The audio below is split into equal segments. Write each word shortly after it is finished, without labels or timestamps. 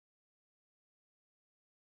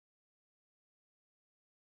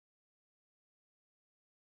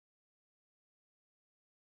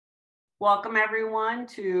Welcome everyone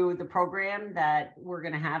to the program that we're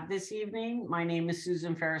going to have this evening. My name is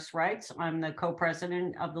Susan Ferris-Wrights. I'm the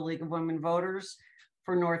co-president of the League of Women Voters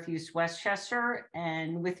for Northeast Westchester.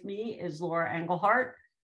 And with me is Laura Engelhardt,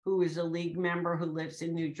 who is a League member who lives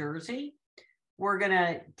in New Jersey. We're going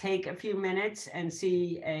to take a few minutes and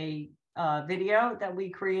see a video that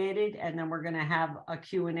we created, and then we're going to have a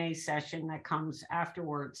Q&A session that comes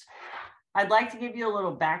afterwards. I'd like to give you a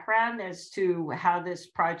little background as to how this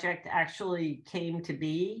project actually came to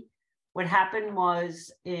be. What happened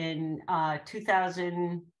was in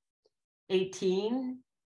 2018,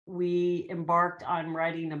 we embarked on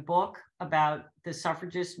writing a book about the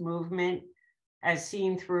suffragist movement as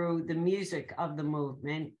seen through the music of the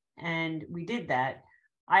movement, and we did that.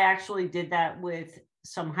 I actually did that with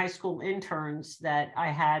some high school interns that I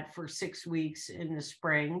had for 6 weeks in the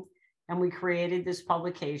spring. And we created this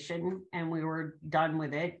publication and we were done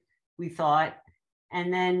with it, we thought.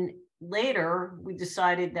 And then later we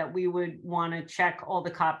decided that we would want to check all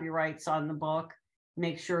the copyrights on the book,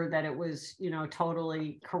 make sure that it was,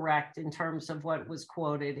 totally correct in terms of what was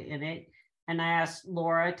quoted in it. And I asked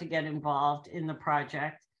Laura to get involved in the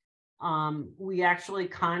project. We actually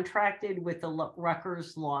contracted with the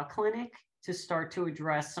Rutgers Law Clinic to start to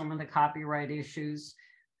address some of the copyright issues,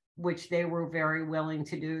 which they were very willing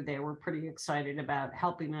to do. They were pretty excited about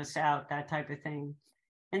helping us out, that type of thing.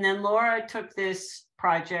 And then Laura took this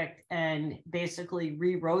project and basically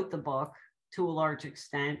rewrote the book to a large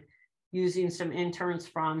extent, using some interns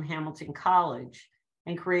from Hamilton College,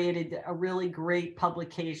 and created a really great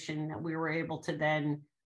publication that we were able to then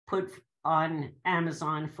put on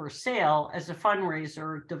Amazon for sale as a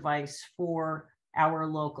fundraiser device for our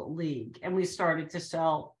local league. And we started to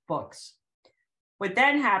sell books. What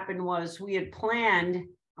then happened was we had planned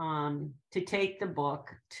to take the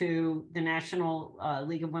book to the National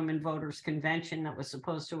League of Women Voters Convention that was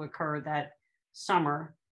supposed to occur that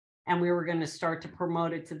summer. And we were going to start to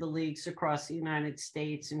promote it to the leagues across the United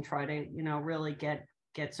States and try to, really get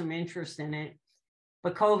some interest in it.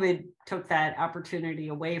 But COVID took that opportunity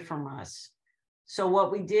away from us. So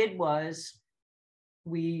what we did was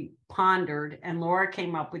we pondered, and Laura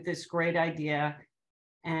came up with this great idea.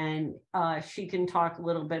 And she can talk a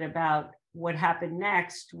little bit about what happened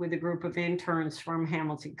next with a group of interns from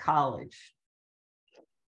Hamilton College.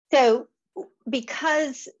 So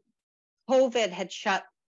because COVID had shut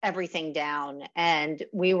everything down and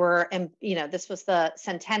we were, this was the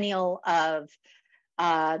centennial of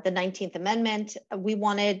the 19th Amendment, we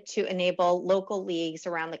wanted to enable local leagues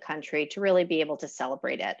around the country to really be able to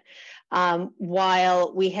celebrate it.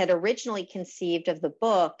 While we had originally conceived of the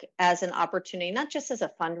book as an opportunity, not just as a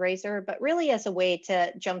fundraiser, but really as a way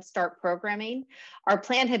to jumpstart programming, our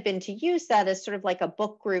plan had been to use that as sort of like a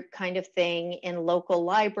book group kind of thing in local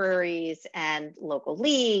libraries and local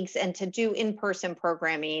leagues, and to do in-person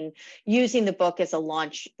programming using the book as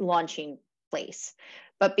a launching place.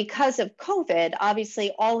 But because of COVID,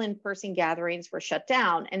 obviously all in-person gatherings were shut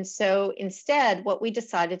down. And so instead, what we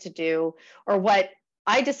decided to do, or what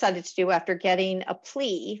I decided to do after getting a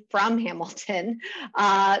plea from Hamilton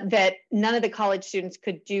that none of the college students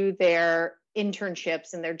could do their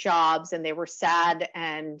internships and their jobs, and they were sad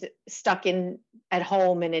and stuck at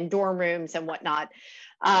home and in dorm rooms and whatnot.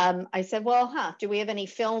 I said, well, do we have any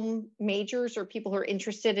film majors or people who are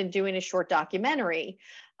interested in doing a short documentary?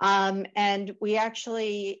 And we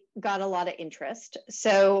actually got a lot of interest.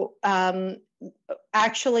 So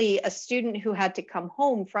actually a student who had to come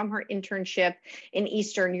home from her internship in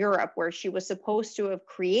Eastern Europe, where she was supposed to have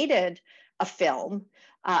created a film,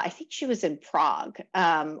 I think she was in Prague,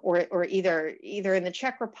 or either in the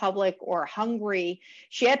Czech Republic or Hungary.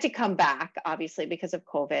 She had to come back, obviously, because of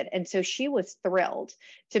COVID. And so she was thrilled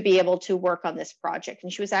to be able to work on this project.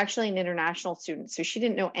 And she was actually an international student, so she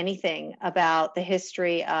didn't know anything about the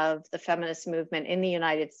history of the feminist movement in the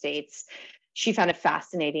United States. She found it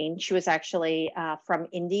fascinating. She was actually from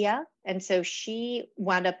India. And so she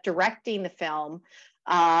wound up directing the film.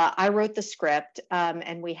 I wrote the script,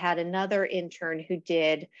 and we had another intern who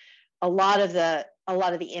did a lot of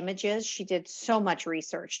the images. She did so much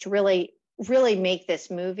research to really make this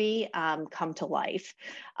movie come to life.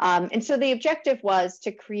 And so the objective was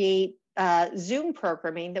to create Zoom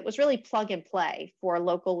programming that was really plug and play for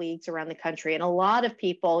local leagues around the country. And a lot of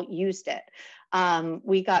people used it.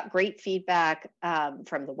 We got great feedback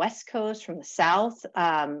from the West Coast, from the South,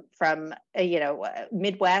 from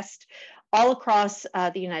Midwest. All across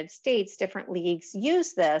the United States, different leagues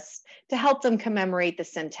use this to help them commemorate the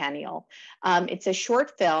centennial. It's a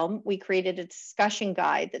short film. We created a discussion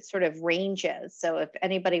guide that sort of ranges. So if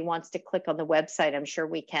anybody wants to click on the website, I'm sure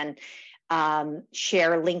we can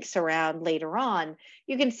share links around later on,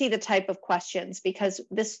 you can see the type of questions, because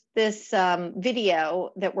this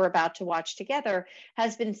video that we're about to watch together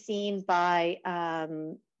has been seen by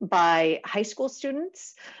high school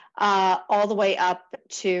students all the way up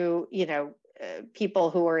to,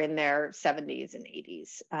 people who are in their 70s and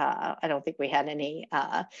 80s. I don't think we had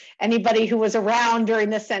anybody who was around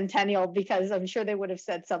during the centennial, because I'm sure they would have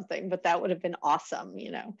said something, but that would have been awesome,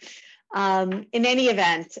 In any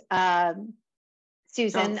event,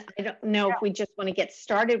 Susan, I don't know if we just want to get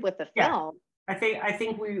started with the film. I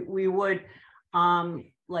think we would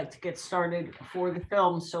like to get started for the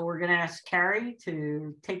film. So we're going to ask Carrie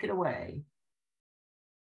to take it away.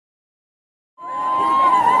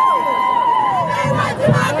 What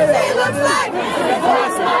democracy looks like. This is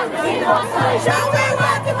what democracy looks like. Show me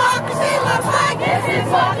what democracy looks like. This is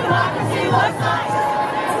what democracy looks like.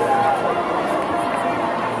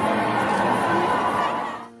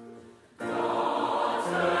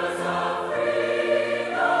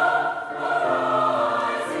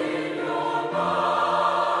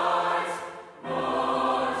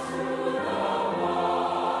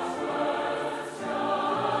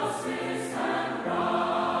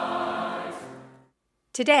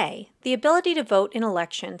 Today, the ability to vote in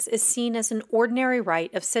elections is seen as an ordinary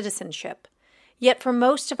right of citizenship. Yet for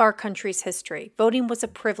most of our country's history, voting was a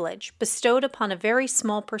privilege bestowed upon a very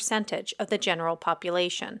small percentage of the general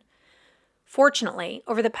population. Fortunately,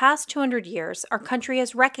 over the past 200 years, our country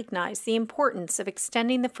has recognized the importance of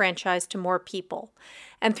extending the franchise to more people,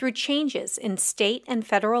 and through changes in state and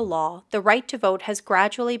federal law, the right to vote has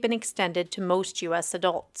gradually been extended to most U.S.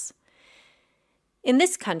 adults. In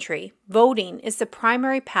this country, voting is the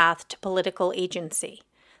primary path to political agency.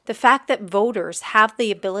 The fact that voters have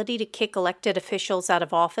the ability to kick elected officials out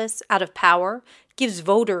of office, out of power, gives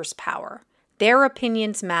voters power. Their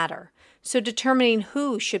opinions matter, so determining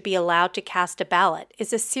who should be allowed to cast a ballot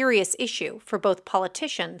is a serious issue for both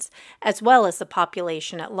politicians as well as the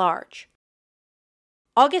population at large.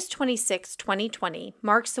 August 26, 2020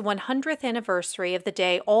 marks the 100th anniversary of the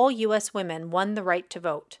day all U.S. women won the right to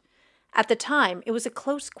vote. At the time, it was a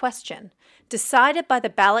close question, decided by the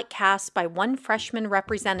ballot cast by one freshman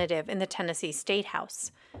representative in the Tennessee State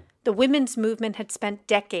House. The women's movement had spent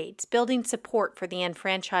decades building support for the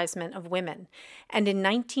enfranchisement of women, and in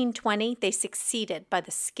 1920 they succeeded by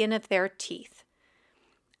the skin of their teeth.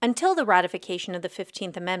 Until the ratification of the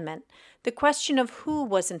 15th Amendment, the question of who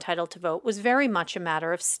was entitled to vote was very much a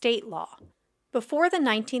matter of state law. Before the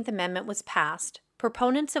 19th Amendment was passed,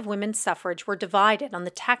 proponents of women's suffrage were divided on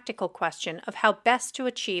the tactical question of how best to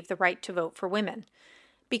achieve the right to vote for women.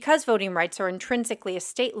 Because voting rights are intrinsically a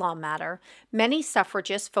state law matter, many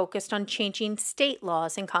suffragists focused on changing state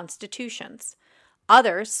laws and constitutions.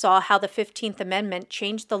 Others saw how the 15th Amendment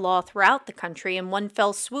changed the law throughout the country in one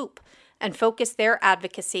fell swoop and focused their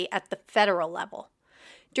advocacy at the federal level.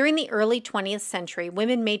 During the early 20th century,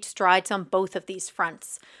 women made strides on both of these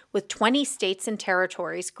fronts, with 20 states and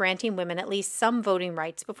territories granting women at least some voting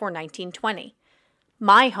rights before 1920.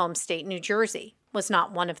 My home state, New Jersey, was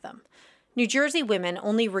not one of them. New Jersey women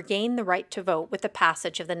only regained the right to vote with the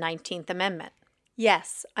passage of the 19th Amendment.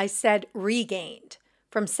 Yes, I said regained.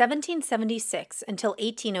 From 1776 until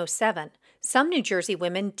 1807, some New Jersey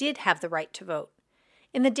women did have the right to vote.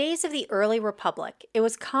 In the days of the early republic, it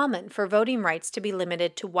was common for voting rights to be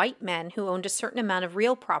limited to white men who owned a certain amount of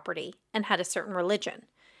real property and had a certain religion.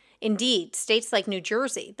 Indeed, states like New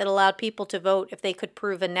Jersey that allowed people to vote if they could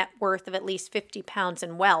prove a net worth of at least 50 pounds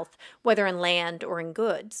in wealth, whether in land or in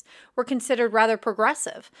goods, were considered rather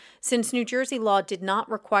progressive, since New Jersey law did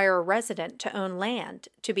not require a resident to own land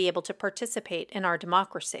to be able to participate in our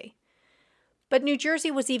democracy. But New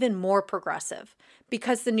Jersey was even more progressive,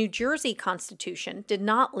 because the New Jersey Constitution did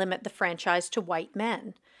not limit the franchise to white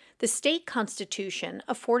men. The state constitution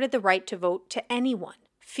afforded the right to vote to anyone,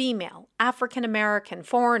 female, African American,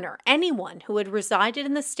 foreigner, anyone who had resided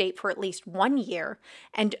in the state for at least 1 year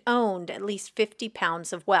and owned at least 50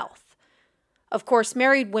 pounds of wealth. Of course,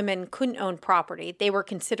 married women couldn't own property. They were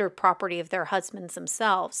considered property of their husbands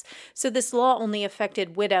themselves, so this law only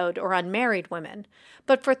affected widowed or unmarried women.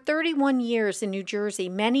 But for 31 years in New Jersey,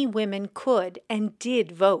 many women could and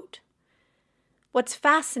did vote. What's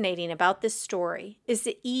fascinating about this story is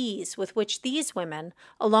the ease with which these women,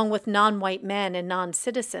 along with non-white men and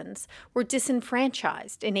non-citizens, were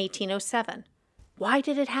disenfranchised in 1807. Why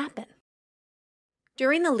did it happen?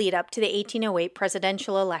 During the lead-up to the 1808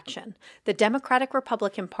 presidential election, the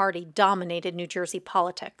Democratic-Republican Party dominated New Jersey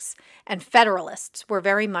politics, and Federalists were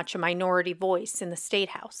very much a minority voice in the State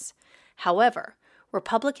House. However,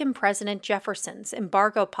 Republican President Jefferson's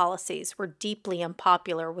embargo policies were deeply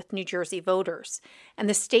unpopular with New Jersey voters, and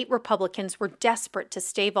the state Republicans were desperate to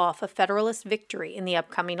stave off a Federalist victory in the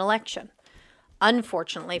upcoming election.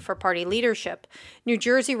 Unfortunately for party leadership, New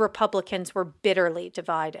Jersey Republicans were bitterly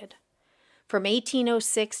divided. From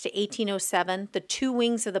 1806 to 1807, the two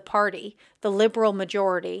wings of the party, the liberal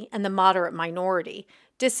majority and the moderate minority,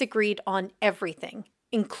 disagreed on everything,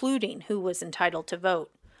 including who was entitled to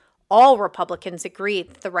vote. All Republicans agreed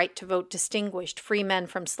that the right to vote distinguished free men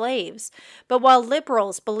from slaves, but while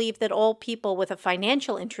liberals believed that all people with a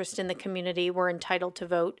financial interest in the community were entitled to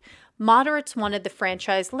vote, moderates wanted the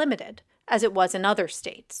franchise limited, as it was in other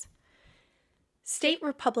states. State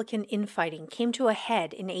Republican infighting came to a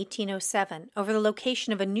head in 1807 over the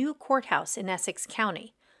location of a new courthouse in Essex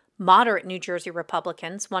County. Moderate New Jersey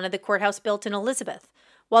Republicans wanted the courthouse built in Elizabeth,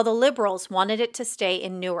 while the liberals wanted it to stay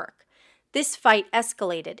in Newark. This fight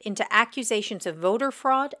escalated into accusations of voter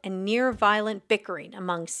fraud and near-violent bickering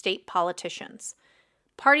among state politicians.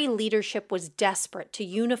 Party leadership was desperate to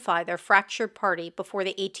unify their fractured party before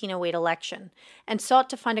the 1808 election and sought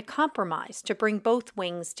to find a compromise to bring both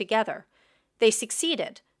wings together. They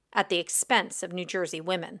succeeded at the expense of New Jersey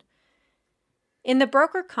women. In the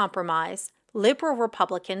brokered compromise, liberal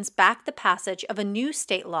Republicans backed the passage of a new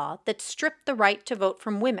state law that stripped the right to vote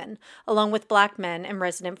from women, along with black men and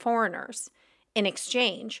resident foreigners. In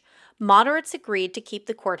exchange, moderates agreed to keep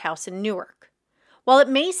the courthouse in Newark. While it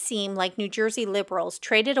may seem like New Jersey liberals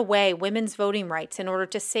traded away women's voting rights in order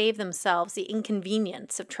to save themselves the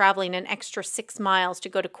inconvenience of traveling an extra 6 miles to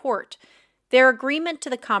go to court, their agreement to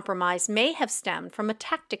the compromise may have stemmed from a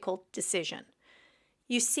tactical decision.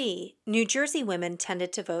 You see, New Jersey women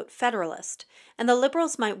tended to vote Federalist, and the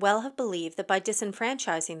liberals might well have believed that by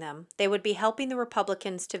disenfranchising them, they would be helping the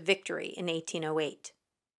Republicans to victory in 1808.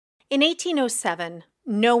 In 1807,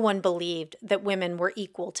 no one believed that women were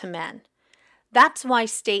equal to men. That's why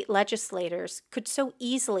state legislators could so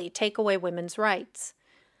easily take away women's rights.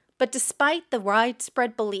 But despite the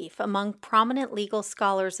widespread belief among prominent legal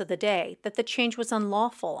scholars of the day that the change was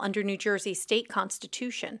unlawful under New Jersey's state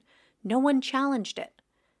constitution, no one challenged it.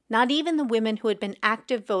 Not even the women who had been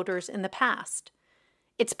active voters in the past.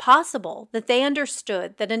 It's possible that they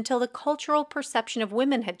understood that until the cultural perception of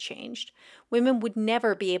women had changed, women would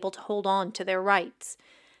never be able to hold on to their rights.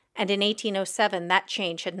 And in 1807, that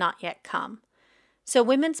change had not yet come. So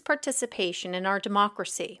women's participation in our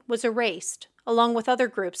democracy was erased, along with other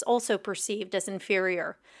groups also perceived as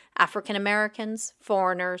inferior: African Americans,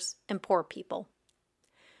 foreigners, and poor people.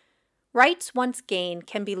 Rights once gained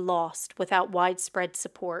can be lost without widespread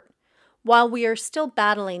support. While we are still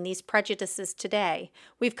battling these prejudices today,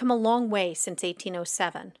 we've come a long way since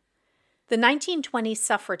 1807. The 1920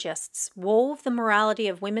 suffragists wove the morality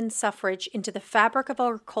of women's suffrage into the fabric of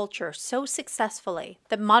our culture so successfully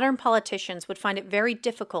that modern politicians would find it very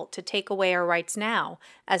difficult to take away our rights now,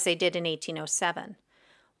 as they did in 1807.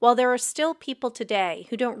 While there are still people today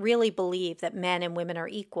who don't really believe that men and women are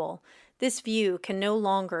equal, this view can no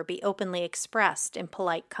longer be openly expressed in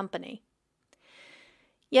polite company.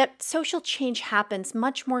 Yet social change happens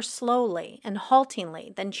much more slowly and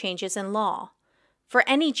haltingly than changes in law. For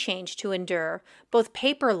any change to endure, both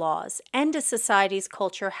paper laws and a society's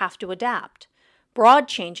culture have to adapt. Broad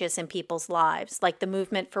changes in people's lives, like the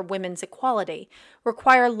movement for women's equality,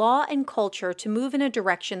 require law and culture to move in a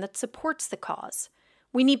direction that supports the cause.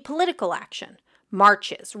 We need political action,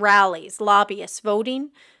 marches, rallies, lobbyists,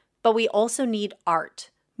 voting, but we also need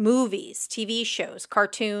art, movies, TV shows,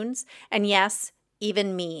 cartoons, and yes,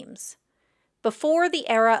 even memes. Before the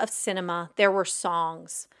era of cinema, there were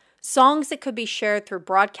songs that could be shared through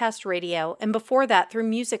broadcast radio, and before that through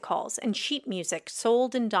music halls and sheet music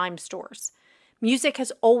sold in dime stores. Music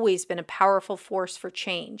has always been a powerful force for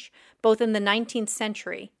change, both in the 19th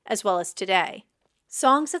century as well as today.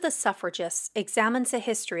 Songs of the Suffragists examines the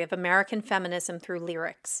history of American feminism through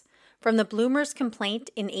lyrics. From the Bloomer's Complaint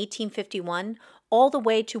in 1851 all the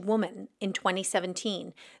way to Woman in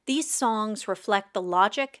 2017, these songs reflect the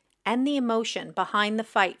logic and the emotion behind the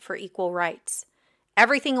fight for equal rights.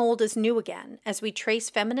 Everything old is new again as we trace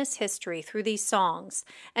feminist history through these songs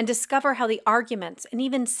and discover how the arguments and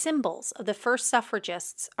even symbols of the first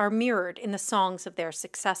suffragists are mirrored in the songs of their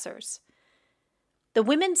successors. The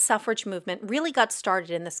women's suffrage movement really got started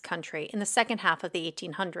in this country in the second half of the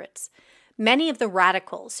 1800s. Many of the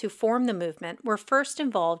radicals who formed the movement were first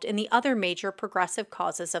involved in the other major progressive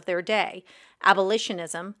causes of their day,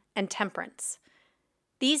 abolitionism and temperance.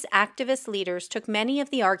 These activist leaders took many of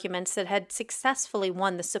the arguments that had successfully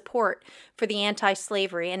won the support for the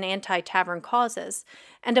anti-slavery and anti-tavern causes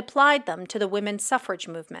and applied them to the women's suffrage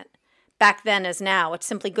movement. Back then as now, it's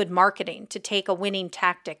simply good marketing to take a winning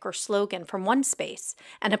tactic or slogan from one space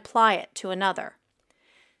and apply it to another.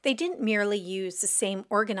 They didn't merely use the same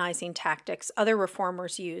organizing tactics other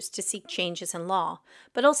reformers used to seek changes in law,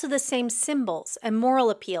 but also the same symbols and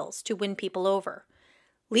moral appeals to win people over.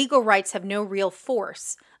 Legal rights have no real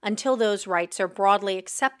force until those rights are broadly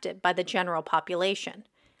accepted by the general population.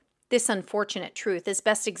 This unfortunate truth is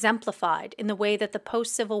best exemplified in the way that the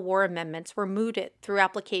post-Civil War amendments were mooted through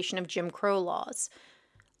application of Jim Crow laws.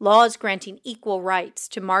 Laws granting equal rights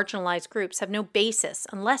to marginalized groups have no basis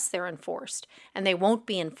unless they're enforced, and they won't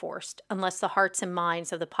be enforced unless the hearts and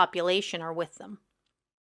minds of the population are with them.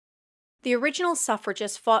 The original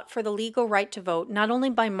suffragists fought for the legal right to vote not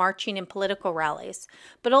only by marching in political rallies,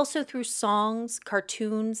 but also through songs,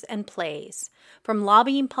 cartoons, and plays. From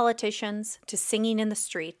lobbying politicians to singing in the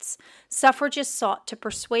streets, suffragists sought to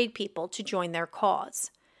persuade people to join their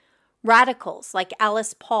cause. Radicals like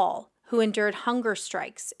Alice Paul, who endured hunger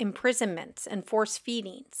strikes, imprisonments, and forced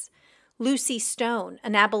feedings. Lucy Stone,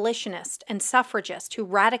 an abolitionist and suffragist who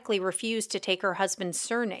radically refused to take her husband's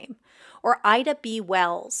surname, or Ida B.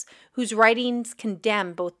 Wells, whose writings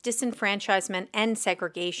condemn both disenfranchisement and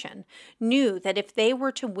segregation, knew that if they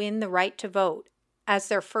were to win the right to vote as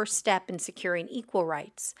their first step in securing equal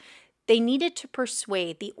rights, they needed to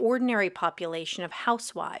persuade the ordinary population of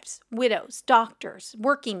housewives, widows, doctors,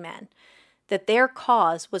 working men, that their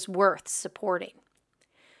cause was worth supporting.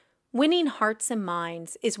 Winning hearts and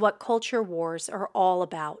minds is what culture wars are all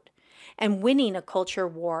about, and winning a culture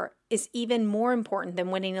war is even more important than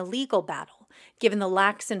winning a legal battle, given the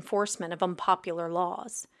lax enforcement of unpopular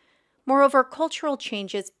laws. Moreover, cultural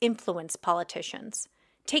changes influence politicians.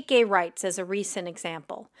 Take gay rights as a recent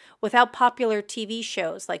example. Without popular TV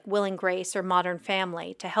shows like Will and Grace or Modern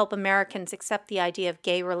Family to help Americans accept the idea of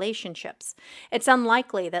gay relationships, it's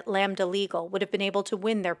unlikely that Lambda Legal would have been able to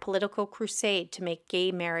win their political crusade to make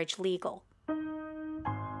gay marriage legal.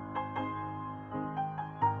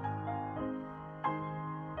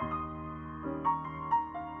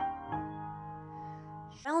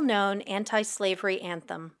 Well-known anti-slavery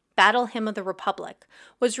anthem, Battle Hymn of the Republic,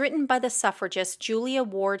 was written by the suffragist Julia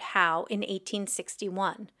Ward Howe in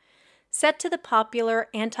 1861. Set to the popular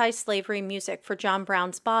anti-slavery music for John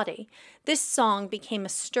Brown's Body, this song became a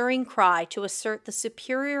stirring cry to assert the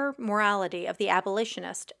superior morality of the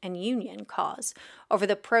abolitionist and Union cause over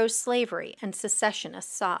the pro-slavery and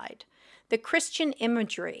secessionist side. The Christian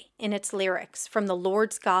imagery in its lyrics, from the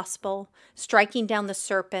Lord's Gospel, striking down the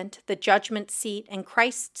serpent, the judgment seat, and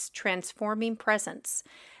Christ's transforming presence,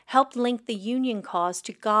 helped link the Union cause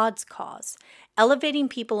to God's cause, elevating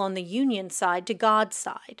people on the Union side to God's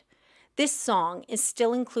side. This song is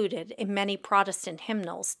still included in many Protestant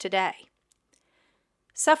hymnals today.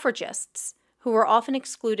 Suffragists, who were often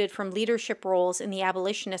excluded from leadership roles in the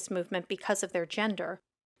abolitionist movement because of their gender,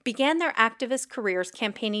 began their activist careers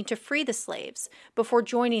campaigning to free the slaves before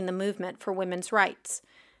joining the movement for women's rights.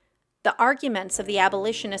 The arguments of the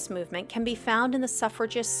abolitionist movement can be found in the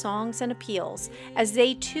suffragist songs and appeals, as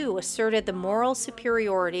they too asserted the moral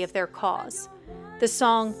superiority of their cause. The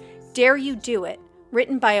song, "Dare You Do It,"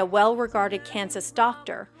 written by a well-regarded Kansas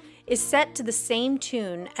doctor, is set to the same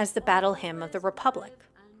tune as the Battle Hymn of the Republic.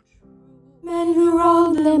 Men who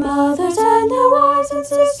wronged their mothers and their wives and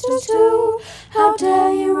sisters too, how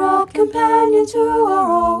dare you rob companions who are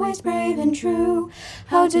always brave and true?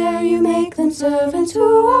 How dare you make them servants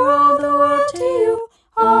who are all the world to you?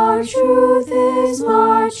 Our truth is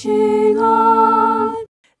marching on.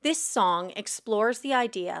 This song explores the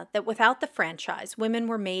idea that without the franchise, women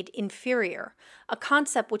were made inferior, a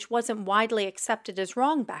concept which wasn't widely accepted as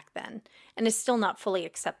wrong back then, and is still not fully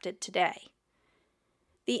accepted today.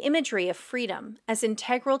 The imagery of freedom as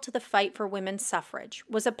integral to the fight for women's suffrage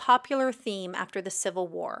was a popular theme after the Civil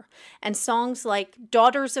War, and songs like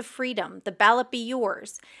 "Daughters of Freedom, the Ballot Be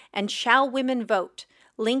Yours," and "Shall Women Vote"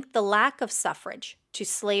 linked the lack of suffrage to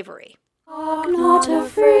slavery. Talk not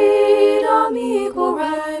of freedom, equal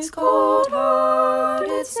rights,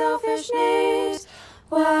 cold-hearted, selfish knaves,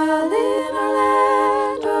 while in our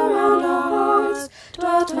land around our hearts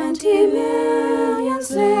dwell 20 million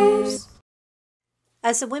slaves.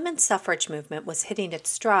 As the women's suffrage movement was hitting its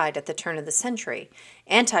stride at the turn of the century,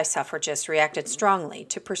 anti-suffragists reacted strongly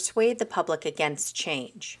to persuade the public against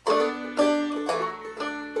change.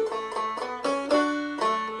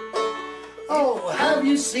 Oh, have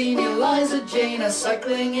you seen Eliza Jane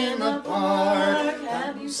a-cycling in the park?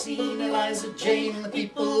 Have you seen Eliza Jane? The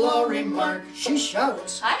people all remark. She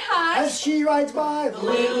shouts, hi, hi, as she rides by, the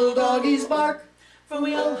little doggies bark. For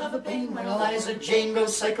we all have a pain when Eliza Jane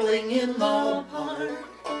goes cycling in the park.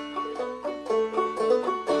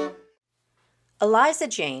 Eliza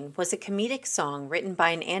Jane was a comedic song written by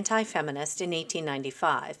an anti-feminist in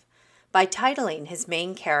 1895. By titling his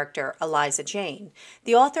main character Eliza Jane,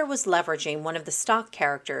 the author was leveraging one of the stock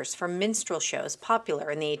characters from minstrel shows popular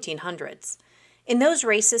in the 1800s. In those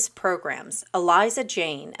racist programs, Eliza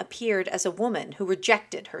Jane appeared as a woman who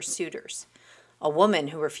rejected her suitors. A woman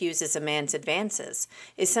who refuses a man's advances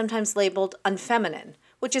is sometimes labeled unfeminine,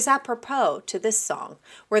 which is apropos to this song,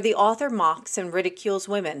 where the author mocks and ridicules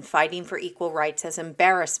women fighting for equal rights as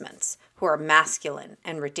embarrassments who are masculine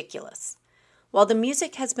and ridiculous. While the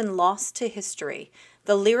music has been lost to history,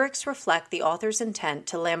 the lyrics reflect the author's intent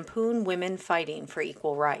to lampoon women fighting for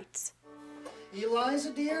equal rights.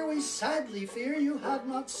 Eliza dear, we sadly fear you have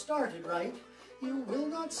not started right. You will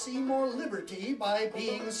not see more liberty by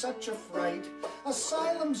being such a fright.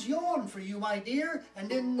 Asylums yawn for you, my dear,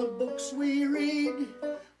 and in the books we read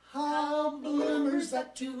how bloomers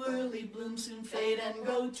that too early bloom soon fade and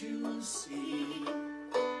go to seed.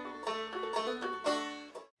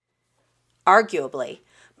 Arguably,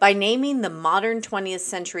 by naming the modern 20th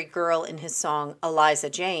century girl in his song Eliza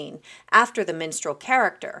Jane after the minstrel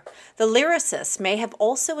character, the lyricist may have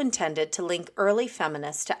also intended to link early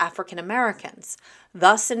feminists to African Americans,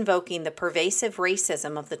 thus invoking the pervasive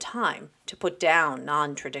racism of the time to put down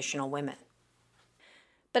non-traditional women.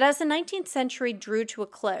 But as the 19th century drew to a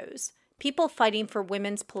close, people fighting for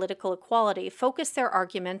women's political equality focused their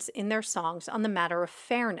arguments in their songs on the matter of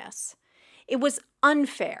fairness. It was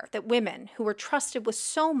unfair that women, who were trusted with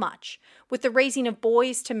so much, with the raising of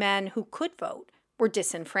boys to men who could vote, were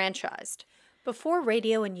disenfranchised. Before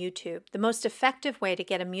radio and YouTube, the most effective way to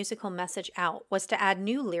get a musical message out was to add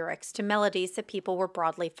new lyrics to melodies that people were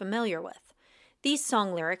broadly familiar with. These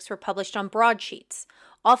song lyrics were published on broadsheets,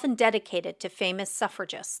 often dedicated to famous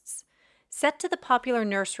suffragists. Set to the popular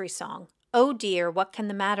nursery song, "Oh Dear, What Can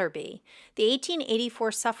the Matter Be?", the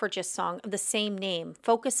 1884 suffragist song of the same name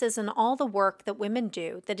focuses on all the work that women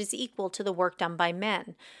do that is equal to the work done by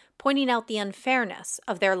men, pointing out the unfairness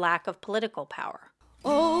of their lack of political power.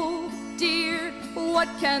 Oh dear, what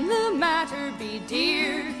can the matter be?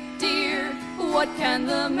 Dear, dear, what can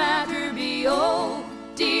the matter be? Oh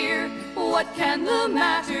dear, what can the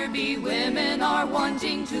matter be? Women are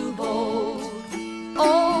wanting to vote.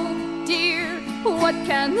 Oh dear, what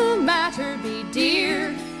can the matter be?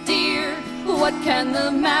 Dear, dear, what can the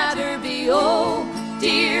matter be? Oh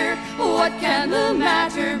dear, what can the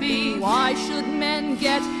matter be? Why should men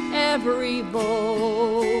get every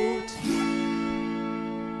vote?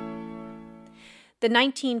 The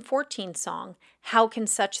 1914 song, "How Can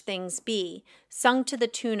Such Things Be?", sung to the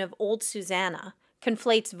tune of Old Susanna,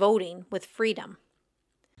 conflates voting with freedom.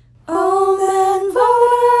 Oh, men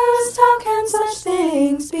voters, how can such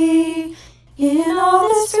things be? In all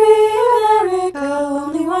this free America,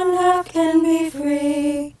 only one half can be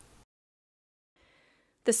free.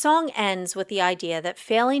 The song ends with the idea that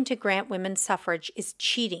failing to grant women suffrage is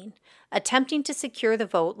cheating, attempting to secure the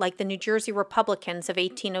vote like the New Jersey Republicans of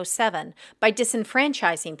 1807 by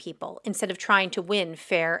disenfranchising people instead of trying to win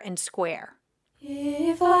fair and square.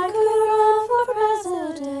 If I could run for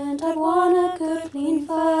president, I'd want a good clean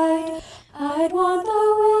fight. I'd want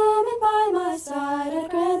the women by my side, I'd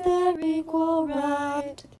grant their equal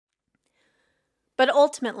right. But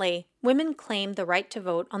ultimately, women claimed the right to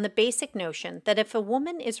vote on the basic notion that if a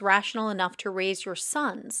woman is rational enough to raise your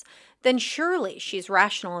sons, then surely she's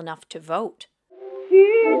rational enough to vote.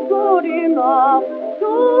 She's good enough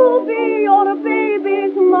to be your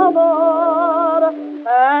baby's mother,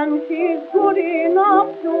 and she's good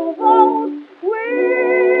enough to vote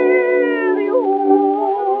with you.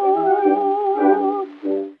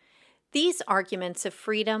 These arguments of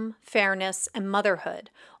freedom, fairness, and motherhood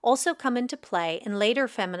also come into play in later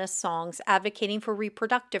feminist songs advocating for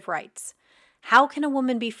reproductive rights. How can a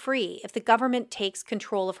woman be free if the government takes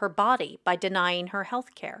control of her body by denying her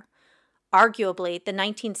health care? Arguably, the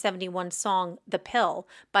 1971 song "The Pill"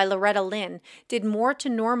 by Loretta Lynn did more to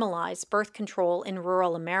normalize birth control in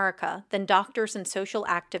rural America than doctors and social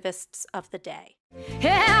activists of the day.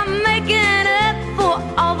 Yeah, I'm making up for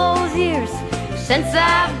all those years since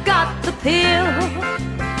I've got the pill.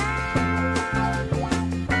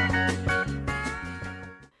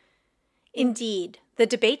 Indeed, the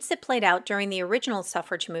debates that played out during the original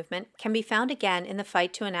suffrage movement can be found again in the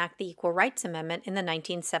fight to enact the Equal Rights Amendment in the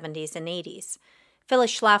 1970s and 80s.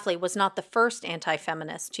 Phyllis Schlafly was not the first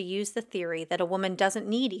anti-feminist to use the theory that a woman doesn't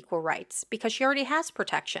need equal rights because she already has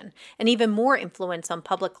protection and even more influence on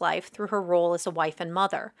public life through her role as a wife and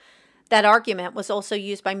mother. That argument was also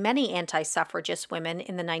used by many anti-suffragist women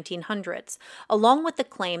in the 1900s, along with the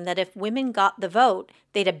claim that if women got the vote,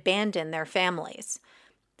 they'd abandon their families.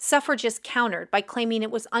 Suffragists countered by claiming it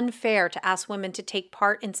was unfair to ask women to take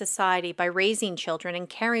part in society by raising children and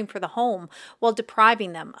caring for the home while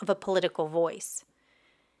depriving them of a political voice.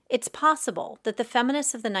 It's possible that the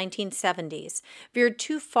feminists of the 1970s veered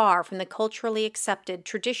too far from the culturally accepted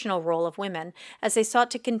traditional role of women as they sought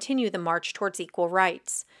to continue the march towards equal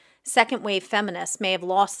rights. Second-wave feminists may have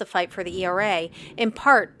lost the fight for the ERA, in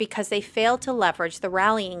part because they failed to leverage the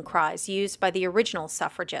rallying cries used by the original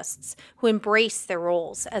suffragists, who embraced their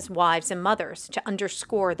roles as wives and mothers to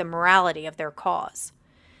underscore the morality of their cause.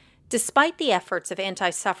 Despite the efforts of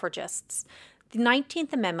anti-suffragists, the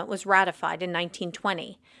 19th Amendment was ratified in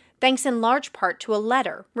 1920, thanks in large part to a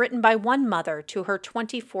letter written by one mother to her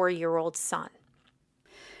 24-year-old son.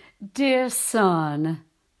 Dear son,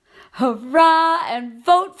 hurrah and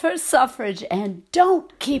vote for suffrage and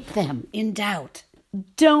don't keep them in doubt.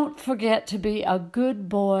 Don't forget to be a good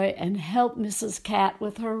boy and help Mrs. Cat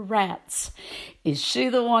with her rats. Is she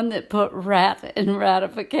the one that put rat in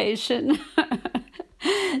ratification?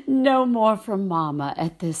 No more from Mama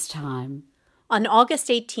at this time. On August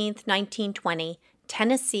 18, 1920,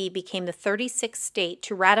 Tennessee became the 36th state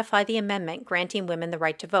to ratify the amendment granting women the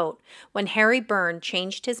right to vote, when Harry Byrne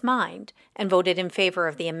changed his mind and voted in favor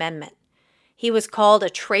of the amendment. He was called a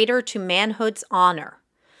traitor to manhood's honor.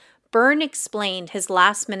 Byrne explained his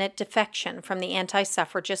last-minute defection from the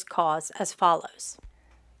anti-suffragist cause as follows.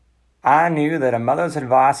 I knew that a mother's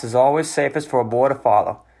advice is always safest for a boy to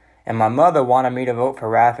follow, and my mother wanted me to vote for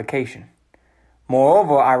ratification.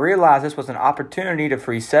 Moreover, I realized this was an opportunity to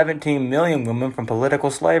free 17 million women from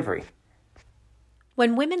political slavery.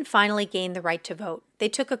 When women finally gained the right to vote, they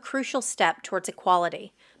took a crucial step towards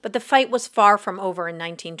equality, but the fight was far from over in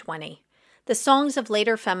 1920. The songs of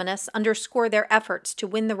later feminists underscore their efforts to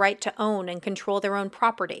win the right to own and control their own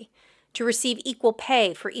property, to receive equal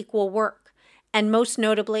pay for equal work, and most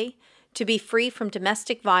notably, to be free from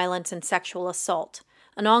domestic violence and sexual assault,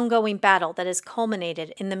 an ongoing battle that has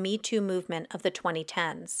culminated in the Me Too movement of the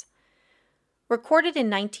 2010s. Recorded in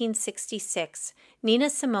 1966, Nina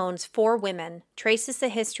Simone's Four Women traces the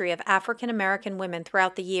history of African American women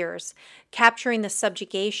throughout the years, capturing the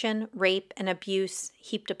subjugation, rape, and abuse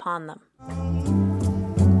heaped upon them.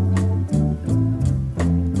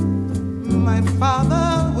 My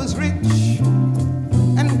father was rich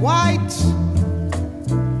and white.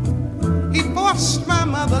 He forced my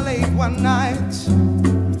mother late one night.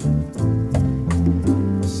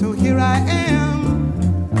 So here I am.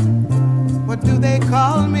 What do they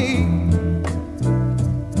call me?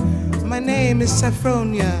 My name is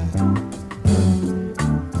Saffronia.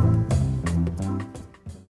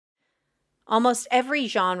 Almost every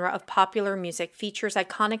genre of popular music features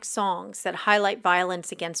iconic songs that highlight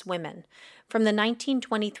violence against women. From the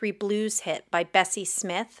 1923 blues hit by Bessie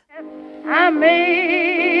Smith, I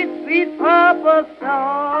made sweet Papa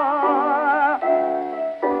Star.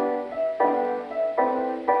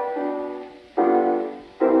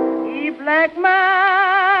 He blacked my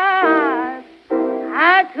eyes,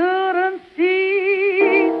 I couldn't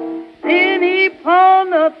see. Then he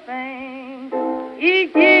pawned the thing he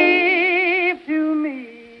gave to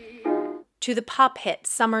me. to the pop hit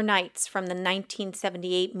Summer Nights from the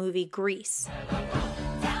 1978 movie Grease.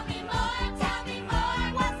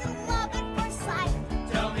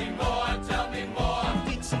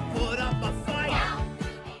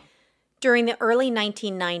 During the early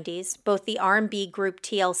 1990s, both the R&B group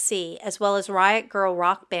TLC as well as Riot Grrrl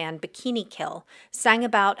rock band Bikini Kill sang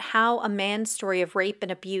about how a man's story of rape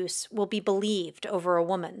and abuse will be believed over a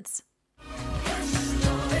woman's.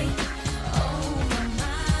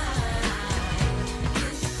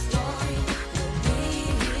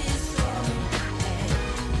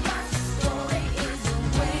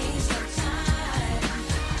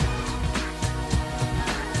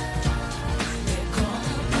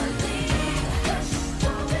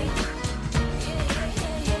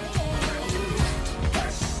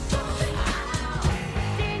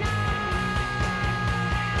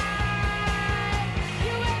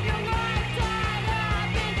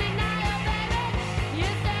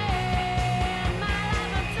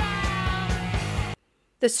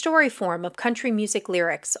 The story form of country music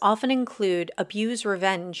lyrics often include abuse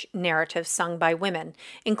revenge narratives sung by women,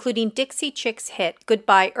 including Dixie Chicks' hit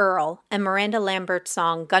Goodbye Earl and Miranda Lambert's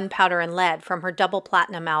song Gunpowder and Lead from her double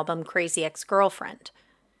platinum album Crazy Ex-Girlfriend.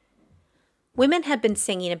 Women had been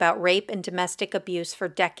singing about rape and domestic abuse for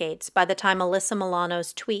decades by the time Alyssa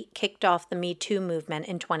Milano's tweet kicked off the Me Too movement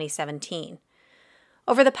in 2017.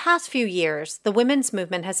 Over the past few years, the women's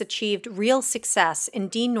movement has achieved real success in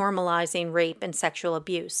denormalizing rape and sexual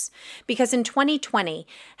abuse, because in 2020,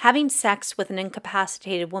 having sex with an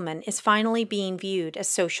incapacitated woman is finally being viewed as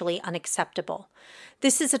socially unacceptable.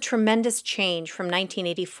 This is a tremendous change from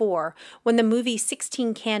 1984, when the movie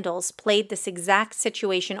 16 Candles played this exact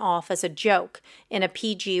situation off as a joke in a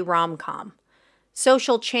PG rom-com.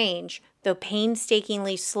 Social change, though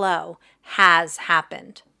painstakingly slow, has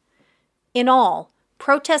happened. In all,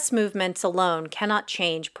 protest movements alone cannot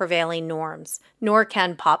change prevailing norms, nor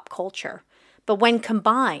can pop culture. But when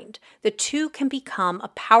combined, the two can become a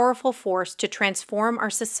powerful force to transform our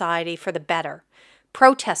society for the better.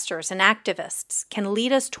 Protesters and activists can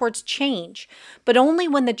lead us towards change, but only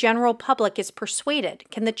when the general public is persuaded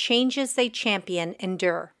can the changes they champion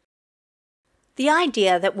endure. The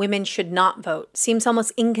idea that women should not vote seems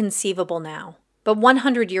almost inconceivable now, but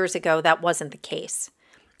 100 years ago that wasn't the case.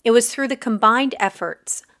 It was through the combined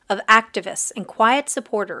efforts of activists and quiet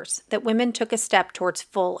supporters that women took a step towards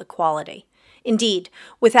full equality. Indeed,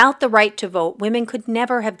 without the right to vote, women could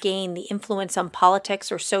never have gained the influence on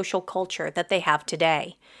politics or social culture that they have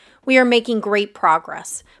today. We are making great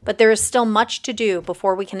progress, but there is still much to do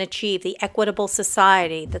before we can achieve the equitable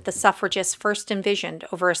society that the suffragists first envisioned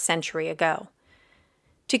over a century ago.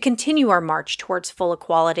 To continue our march towards full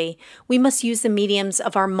equality, we must use the mediums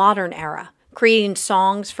of our modern era, creating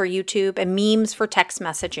songs for YouTube and memes for text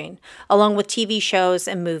messaging, along with TV shows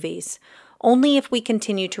and movies. Only if we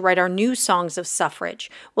continue to write our new songs of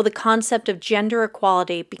suffrage will the concept of gender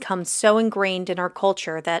equality become so ingrained in our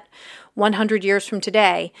culture that 100 years from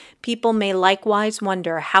today, people may likewise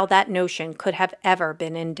wonder how that notion could have ever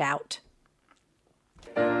been in doubt.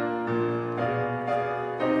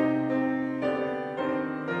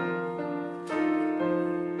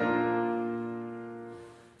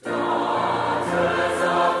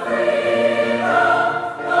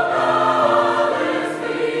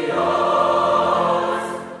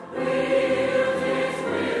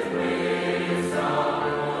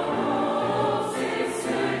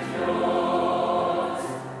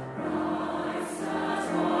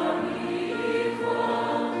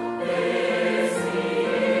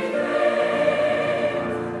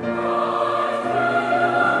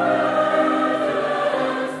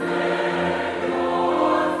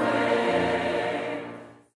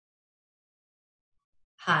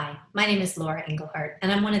 Hi, my name is Laura Engelhardt,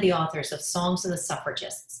 and I'm one of the authors of Songs of the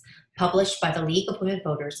Suffragists, published by the League of Women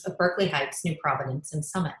Voters of Berkeley Heights, New Providence, and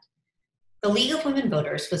Summit. The League of Women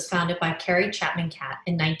Voters was founded by Carrie Chapman Catt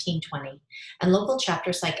in 1920, and local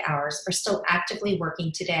chapters like ours are still actively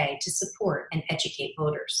working today to support and educate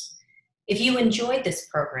voters. If you enjoyed this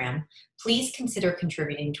program, please consider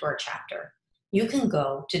contributing to our chapter. You can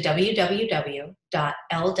go to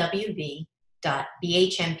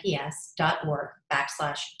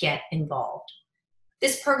www.lwv.bhmps.org/get-involved.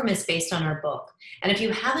 This program is based on our book, and if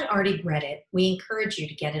you haven't already read it, we encourage you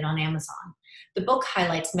to get it on Amazon. The book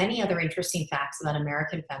highlights many other interesting facts about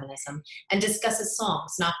American feminism and discusses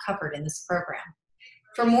songs not covered in this program.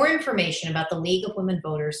 For more information about the League of Women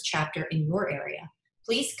Voters chapter in your area,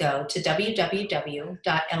 please go to www.lwv.org.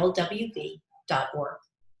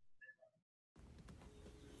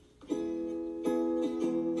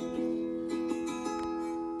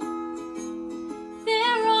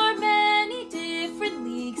 There are many different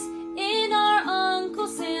leagues in our Uncle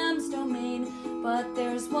Sam's domain, but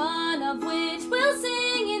there's one of which we'll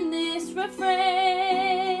sing in this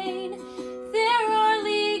refrain. There are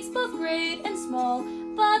leagues both great and small,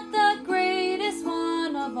 but the greatest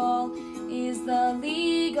one of all is the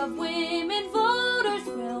League of Women Voters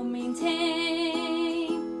will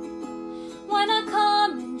maintain. Why not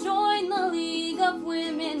come and join the League of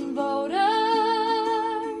Women Voters?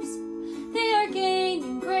 They are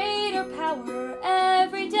gaining greater power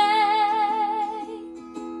every day,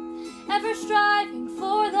 ever striving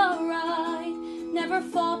for the right, never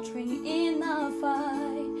faltering in the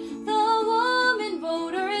fight. The woman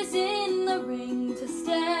voter is in the ring to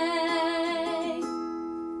stay.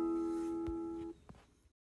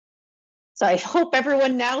 So I hope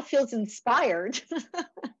everyone now feels inspired.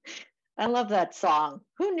 I love that song.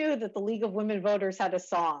 Who knew that the League of Women Voters had a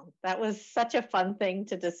song? That was such a fun thing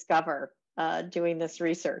to discover doing this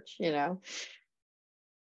research, you know.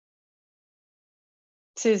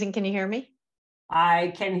 Susan, can you hear me?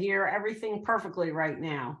 I can hear everything perfectly right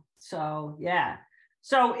now. So, yeah.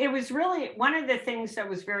 So it was really one of the things that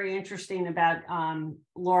was very interesting about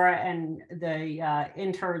Laura and the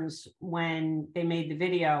interns when they made the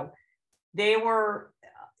video.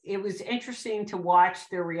 It was interesting to watch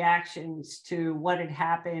their reactions to what had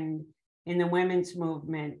happened in the women's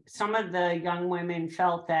movement. Some of the young women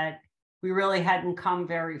felt that we really hadn't come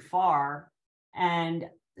very far. And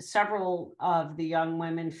several of the young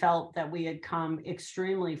women felt that we had come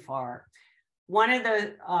extremely far. One of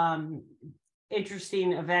the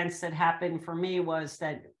interesting events that happened for me was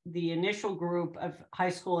that the initial group of high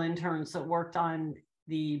school interns that worked on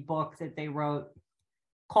the book that they wrote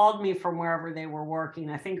called me from wherever they were working.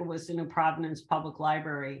 I think it was the New Providence Public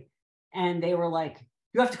Library. And they were like,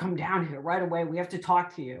 you have to come down here right away. We have to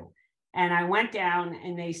talk to you. And I went down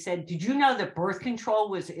and they said, did you know that birth control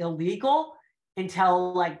was illegal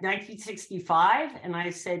until like 1965? And I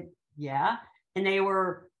said, yeah. And they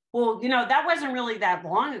were, well, you know, that wasn't really that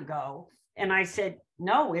long ago. And I said,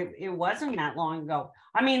 no, it wasn't that long ago.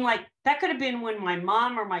 I mean, like that could have been when my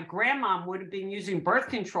mom or my grandmom would have been using birth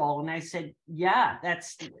control. And I said, yeah,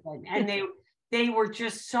 that's, and they were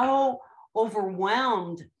just so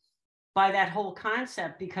overwhelmed by that whole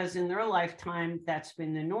concept, because in their lifetime, that's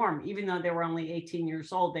been the norm. Even though they were only 18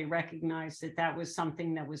 years old, they recognized that that was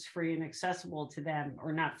something that was free and accessible to them,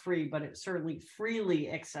 or not free, but it's certainly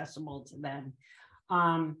freely accessible to them.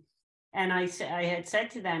 And I had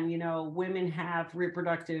said to them, you know, women have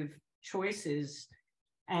reproductive choices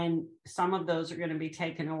and some of those are going to be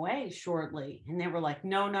taken away shortly. And they were like,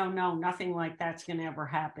 no, nothing like that's going to ever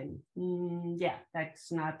happen. Yeah,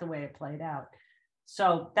 that's not the way it played out.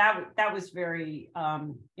 So that was very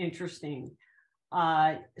interesting.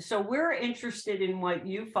 So we're interested in what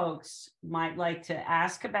you folks might like to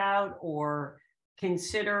ask about or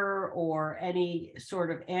consider, or any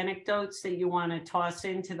sort of anecdotes that you want to toss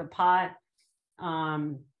into the pot.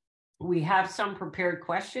 We have some prepared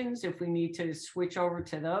questions if we need to switch over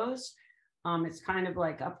to those. It's kind of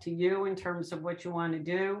like up to you in terms of what you want to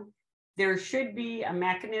do. There should be a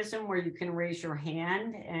mechanism where you can raise your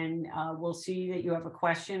hand and we'll see that you have a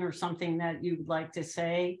question or something that you'd like to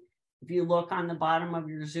say. If you look on the bottom of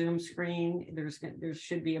your Zoom screen, there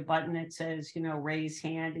should be a button that says, you know, raise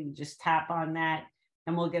hand, and you just tap on that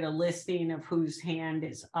and we'll get a listing of whose hand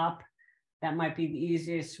is up. That might be the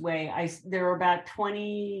easiest way. There are about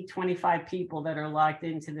 20, 25 people that are logged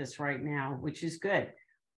into this right now, which is good.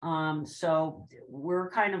 So we're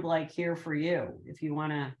kind of like here for you if you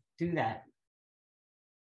want to do that.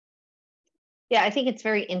 Yeah, I think it's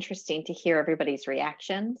very interesting to hear everybody's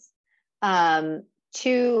reactions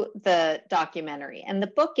to the documentary. And the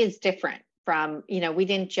book is different from, you know, we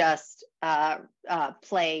didn't just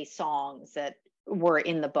play songs that were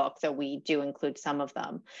in the book, though we do include some of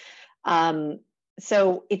them.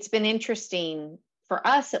 So it's been interesting for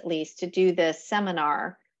us, at least, to do this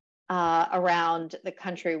seminar around the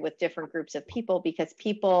country with different groups of people, because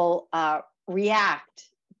people react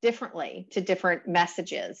differently to different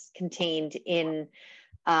messages contained in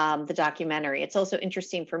the documentary. It's also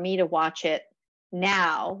interesting for me to watch it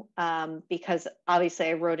now because obviously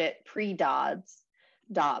I wrote it pre-Dobbs,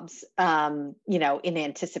 you know, in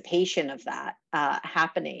anticipation of that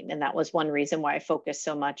happening. And that was one reason why I focused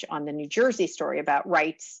so much on the New Jersey story about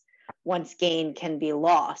rights once gained can be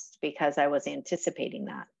lost, because I was anticipating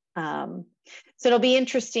that. So it'll be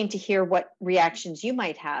interesting to hear what reactions you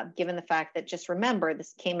might have, given the fact that, just remember,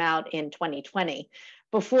 this came out in 2020,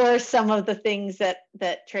 before some of the things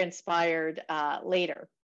that transpired later.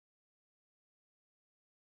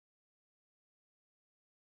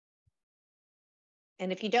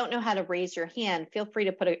 And if you don't know how to raise your hand, feel free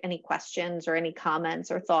to put any questions or any comments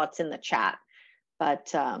or thoughts in the chat.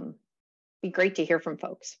 But be great to hear from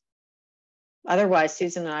folks. Otherwise,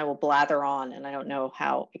 Susan and I will blather on, and I don't know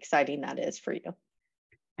how exciting that is for you.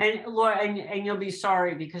 And Laura, and you'll be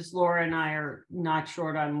sorry, because Laura and I are not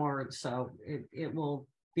short on words, so it will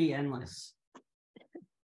be endless.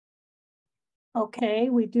 Okay,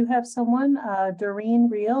 we do have someone, Doreen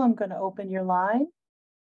Reel. I'm going to open your line.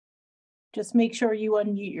 Just make sure you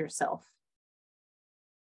unmute yourself.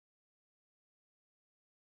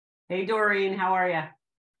 Hey, Doreen, how are you?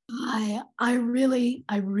 Hi, I really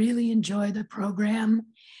enjoy the program,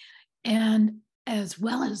 and as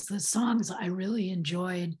well as the songs, I really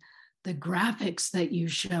enjoyed the graphics that you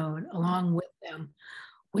showed along with them,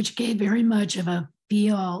 which gave very much of a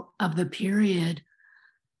feel of the period.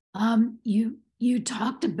 You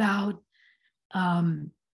talked about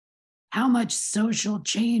how much social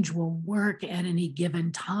change will work at any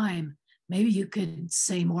given time. Maybe you could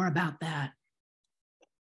say more about that.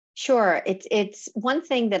 Sure. It's one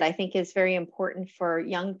thing that I think is very important for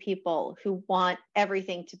young people who want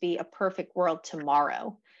everything to be a perfect world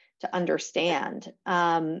tomorrow to understand,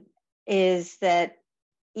 is that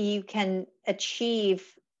you can achieve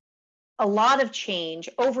a lot of change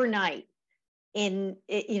overnight when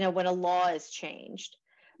a law is changed.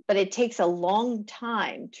 but it takes a long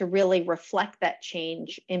time to really reflect that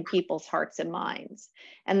change in people's hearts and minds.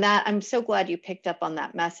 And that, I'm so glad you picked up on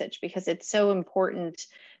that message, because it's so important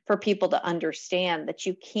for people to understand that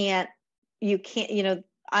you can't,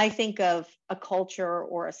 I think of a culture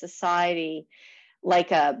or a society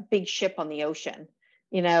like a big ship on the ocean.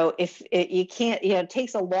 If you can't, it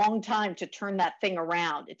takes a long time to turn that thing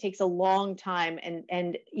around. It takes a long time,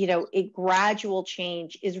 and a gradual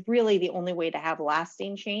change is really the only way to have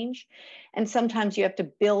lasting change. And sometimes you have to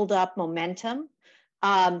build up momentum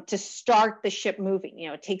to start the ship moving.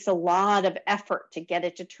 It takes a lot of effort to get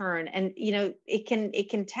it to turn, and it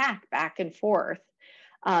can tack back and forth.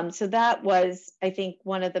 So that was, I think,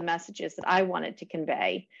 one of the messages that I wanted to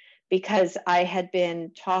convey, because I had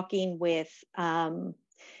been talking with,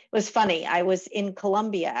 it was funny, I was in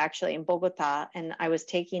Colombia, actually, in Bogota, and I was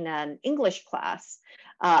taking an English class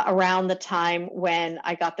around the time when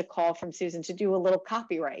I got the call from Susan to do a little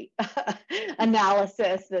copyright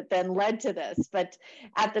analysis that then led to this. But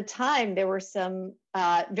at the time, there were some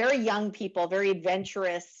very young people, very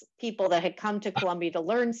adventurous people that had come to Colombia to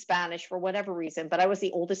learn Spanish for whatever reason, but I was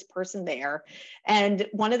the oldest person there. And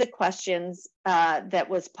one of the questions that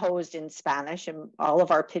was posed in Spanish, and all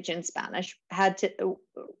of our pidgin Spanish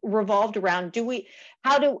revolved around, do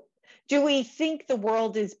we think the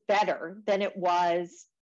world is better than it was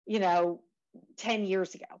 10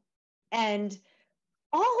 years ago? And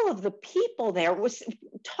all of the people there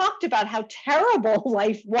talked about how terrible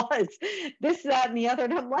life was, this, that, and the other.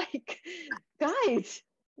 And I'm like, guys,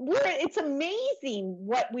 it's amazing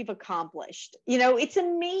what we've accomplished. It's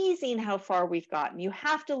amazing how far we've gotten. You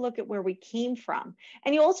have to look at where we came from,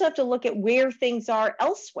 and you also have to look at where things are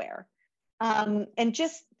elsewhere, and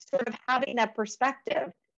just sort of having that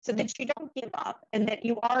perspective, so that you don't give up, and that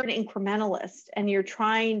you are an incrementalist, and you're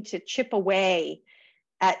trying to chip away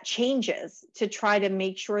at changes to try to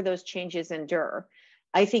make sure those changes endure.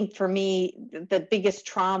 I think for me, the biggest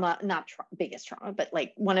trauma, biggest trauma, but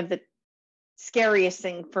like one of the scariest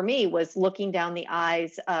thing for me was looking down the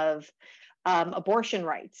eyes of abortion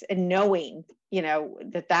rights and knowing,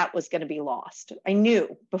 that was going to be lost. I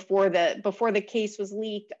knew before the case was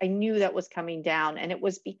leaked, I knew that was coming down. And it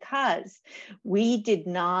was because we did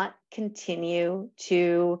not continue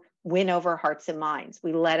to win over hearts and minds.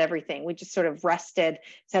 We let everything, we just sort of rested,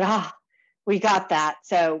 said, we got that.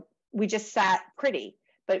 So we just sat pretty,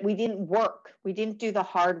 but we didn't work. We didn't do the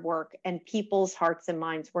hard work, and people's hearts and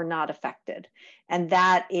minds were not affected. And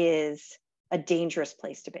that is a dangerous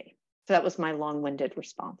place to be. So that was my long-winded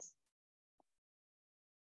response.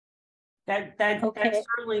 That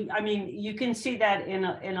certainly, I mean, you can see that in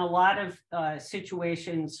a lot of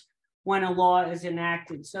situations when a law is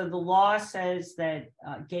enacted. So the law says that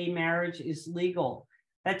gay marriage is legal.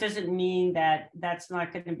 That doesn't mean that that's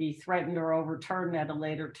not going to be threatened or overturned at a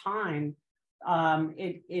later time.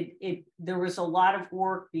 There was a lot of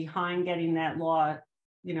work behind getting that law,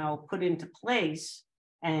 put into place,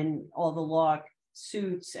 and all the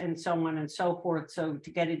lawsuits and so on and so forth. So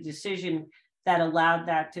to get a decision that allowed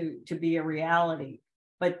that to be a reality.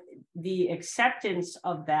 But the acceptance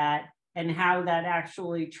of that and how that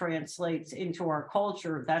actually translates into our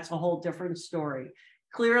culture, that's a whole different story.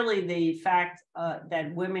 Clearly, the fact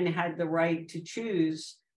that women had the right to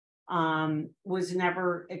choose was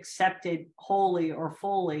never accepted wholly or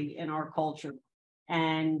fully in our culture.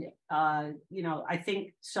 And, I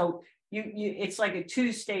think so. It's like a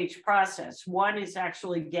two-stage process. One is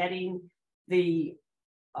actually getting the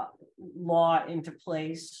law into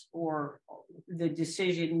place, or the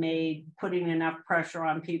decision made, putting enough pressure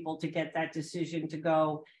on people to get that decision to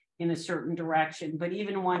go in a certain direction. But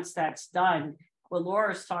even once that's done, what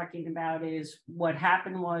Laura's talking about is what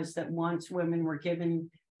happened was that once women were given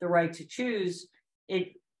the right to choose,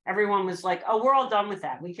 everyone was like, oh, we're all done with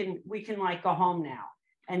that. We can like go home now.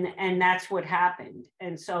 And that's what happened.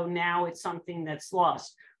 And so now it's something that's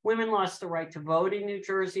lost. Women lost the right to vote in New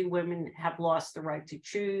Jersey. Women have lost the right to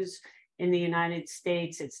choose in the United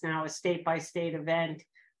States. It's now a state-by-state event.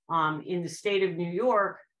 In the state of New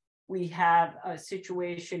York, we have a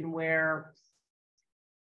situation where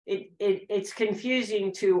it's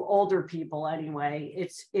confusing to older people anyway.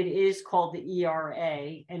 It is called the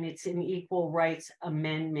ERA, and it's an equal rights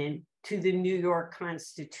amendment to the New York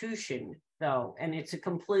Constitution, though, and it's a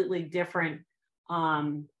completely different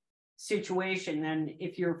situation than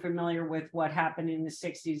if you're familiar with what happened in the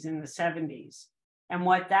 60s and the 70s. And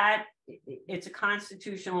it's a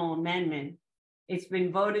constitutional amendment. It's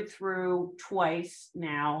been voted through twice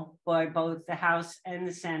now by both the House and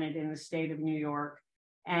the Senate in the state of New York.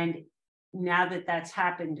 And now that that's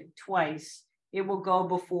happened twice, it will go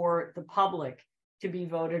before the public to be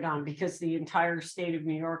voted on, because the entire state of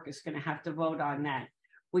New York is going to have to vote on that.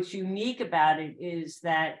 What's unique about it is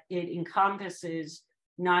that it encompasses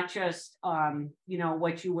not just,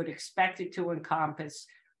 what you would expect it to encompass,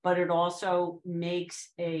 but it also makes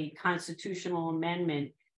a constitutional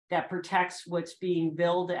amendment that protects what's being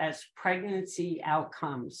billed as pregnancy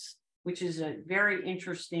outcomes, which is a very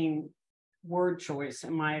interesting word choice,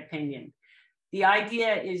 in my opinion. The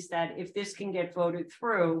idea is that if this can get voted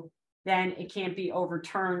through, then it can't be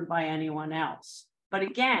overturned by anyone else. But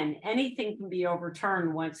again, anything can be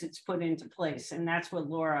overturned once it's put into place. And that's what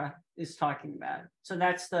Laura is talking about. So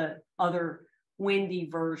that's the other windy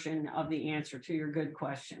version of the answer to your good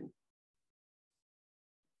question.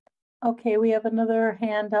 Okay, we have another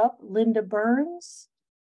hand up, Linda Burns.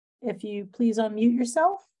 If you please unmute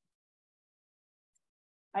yourself.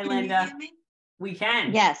 Hi, Can Linda. you hear me? We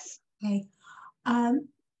can. Yes. Okay.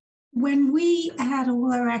 When we had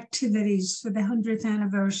all our activities for the 100th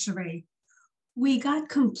anniversary, we got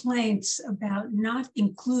complaints about not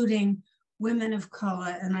including women of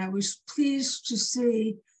color. And I was pleased to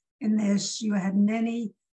see in this, you had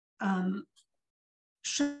many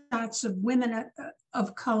shots of women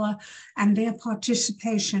of color and their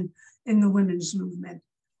participation in the women's movement.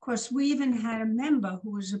 Of course, we even had a member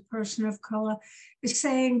who was a person of color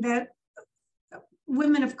saying that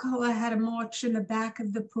women of color had a march in the back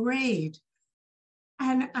of the parade.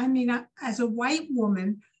 And I mean, as a white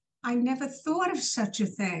woman, I never thought of such a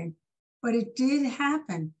thing, but it did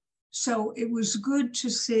happen. So it was good to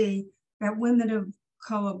see that women of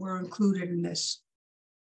color were included in this.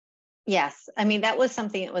 Yes, I mean, that was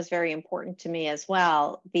something that was very important to me as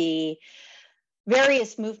well. The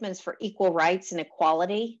various movements for equal rights and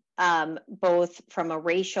equality, both from a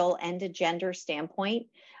racial and a gender standpoint,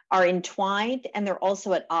 are entwined, and they're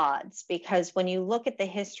also at odds, because when you look at the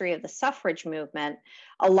history of the suffrage movement,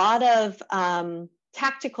 a lot of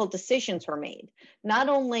tactical decisions were made. Not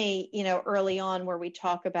only, early on where we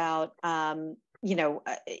talk about, the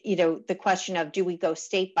question of, do we go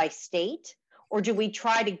state by state, or do we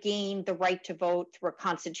try to gain the right to vote through a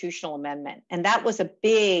constitutional amendment? And that was a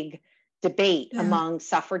big debate among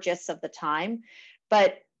suffragists of the time.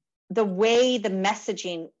 But the way the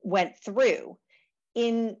messaging went through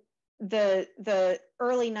in the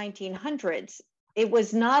early 1900s, it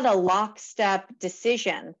was not a lockstep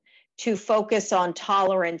decision to focus on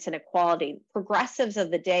tolerance and equality. Progressives of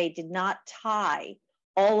the day did not tie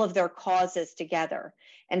all of their causes together.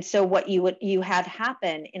 And so what you had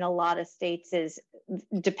happen in a lot of states is,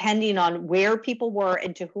 depending on where people were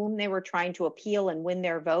and to whom they were trying to appeal and win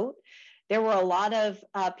their vote, there were a lot of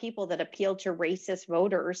people that appealed to racist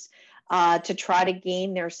voters to try to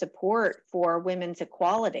gain their support for women's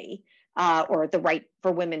equality or the right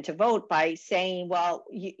for women to vote by saying, well,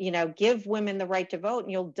 give women the right to vote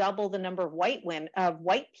and you'll double the number of white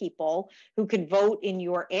people who could vote in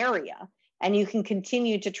your area. And you can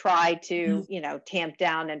continue to try to, tamp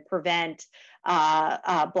down and prevent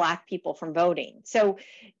Black people from voting. So,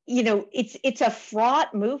 it's a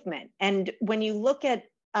fraught movement. And when you look at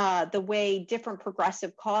the way different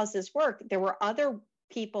progressive causes work, there were other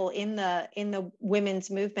people in the women's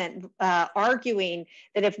movement arguing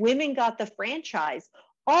that if women got the franchise,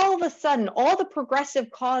 all of a sudden, all the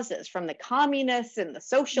progressive causes, from the communists and the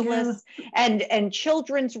socialists and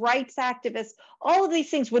children's rights activists, all of these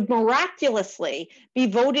things would miraculously be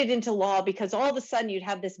voted into law, because all of a sudden you'd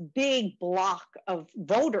have this big block of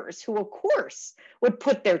voters who, of course, would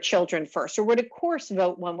put their children first, or would, of course,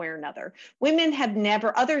 vote one way or another. Women have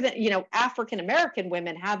never, other than, African-American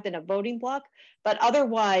women have been a voting bloc, but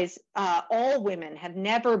otherwise, all women have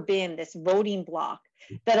never been this voting bloc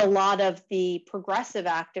that a lot of the progressive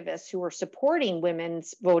activists who are supporting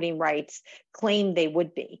women's voting rights claim they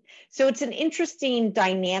would be. So it's an interesting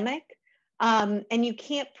dynamic, and you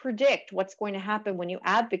can't predict what's going to happen when you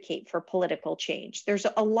advocate for political change. There's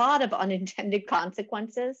a lot of unintended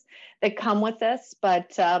consequences that come with this,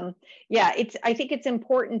 but I think it's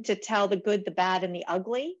important to tell the good, the bad, and the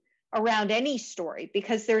ugly around any story,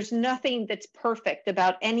 because there's nothing that's perfect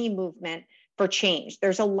about any movement for change.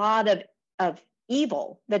 There's a lot of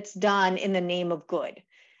evil that's done in the name of good.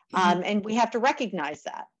 And we have to recognize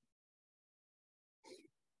that.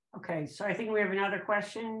 Okay, so I think we have another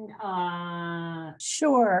question.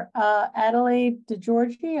 Sure. Adelaide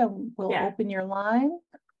DeGiorgi, we'll open your line.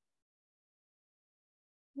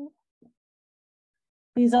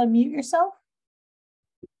 Please unmute yourself.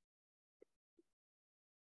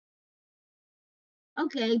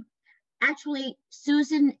 Okay. Actually,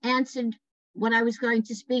 Susan answered what I was going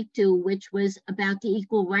to speak to, which was about the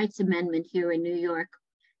Equal Rights Amendment here in New York.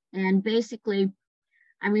 And basically,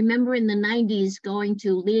 I remember in the 90s going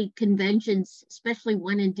to league conventions, especially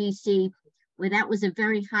one in DC, where that was a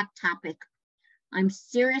very hot topic. I'm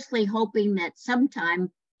seriously hoping that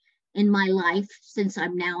sometime in my life, since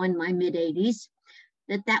I'm now in my mid-80s,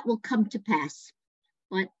 that will come to pass.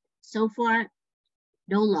 But so far,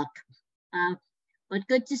 no luck. But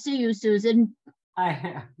good to see you, Susan.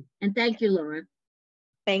 And thank you, Laura.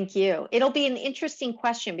 Thank you. It'll be an interesting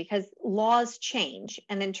question because laws change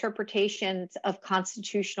and interpretations of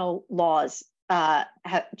constitutional laws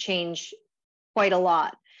have changed quite a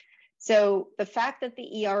lot. So the fact that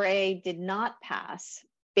the ERA did not pass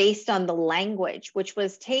based on the language, which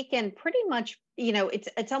was taken pretty much,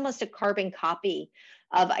 it's almost a carbon copy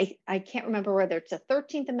of, I can't remember whether it's the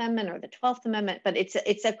 13th Amendment or the 12th Amendment, but it's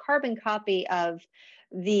a carbon copy of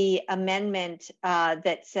the amendment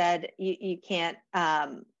that said you can't,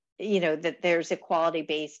 that there's equality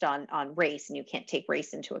based on race and you can't take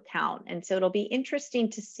race into account. And so it'll be interesting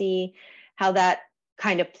to see how that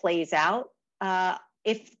kind of plays out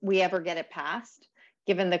if we ever get it passed,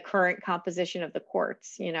 given the current composition of the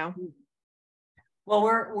courts, Well,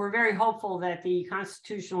 we're very hopeful that the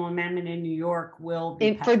constitutional amendment in New York will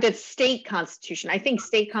be for the state constitution. I think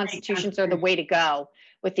state constitutions are the way to go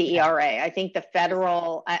with the ERA. I think the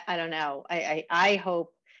federal, I don't know. I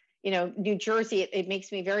hope, New Jersey, it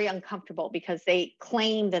makes me very uncomfortable because they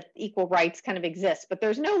claim that equal rights kind of exist, but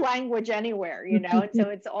there's no language anywhere, and so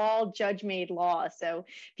it's all judge-made law. So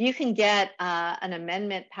if you can get an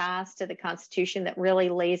amendment passed to the Constitution that really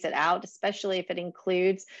lays it out, especially if it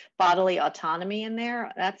includes bodily autonomy in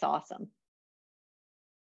there, that's awesome.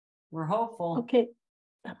 We're hopeful. Okay.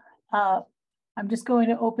 I'm just going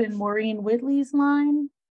to open Maureen Whitley's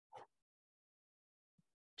line.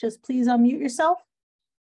 Just please unmute yourself.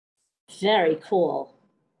 Very cool.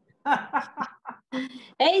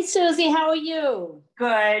 Hey, Susie, how are you?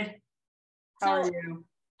 Good. How are you?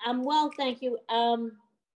 I'm well, thank you. I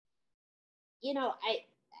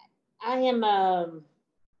am an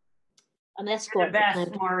escort. The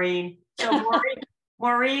best, Maureen. So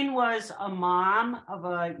Maureen was a mom of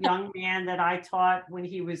a young man that I taught when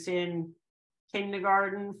he was in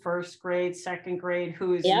kindergarten, first grade, second grade,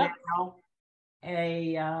 who is now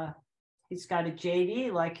he's got a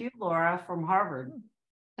JD like you, Laura, from Harvard.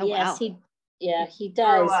 Oh, yes, wow. He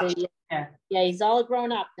does. He's all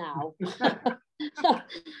grown up now.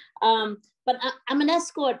 But I'm an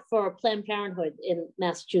escort for Planned Parenthood in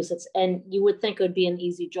Massachusetts, and you would think it would be an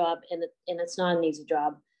easy job, and it's not an easy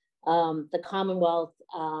job. The Commonwealth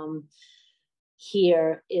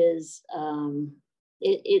here is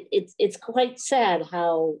it's quite sad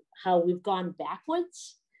how we've gone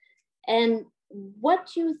backwards. And what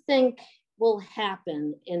do you think will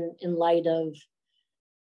happen in light of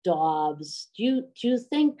Dobbs? Do you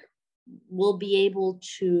think we'll be able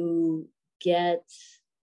to get,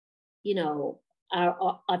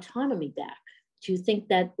 our autonomy back? Do you think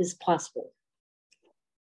that is possible?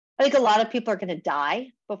 I think a lot of people are going to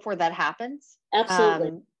die before that happens.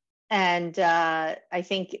 Absolutely. And I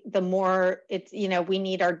think the more it's, we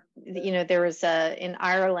need our, there was in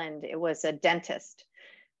Ireland, it was a dentist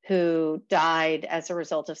who died as a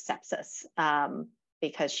result of sepsis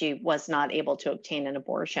because she was not able to obtain an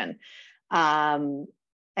abortion. And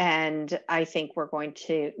I think we're going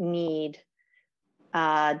to need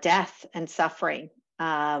death and suffering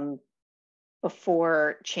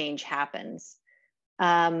before change happens.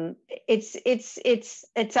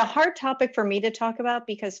 It's a hard topic for me to talk about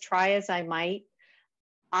because try as I might,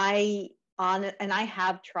 I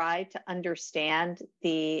have tried to understand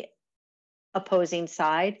the opposing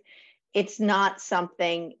side. It's not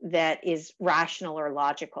something that is rational or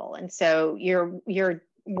logical. And so you're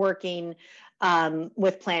working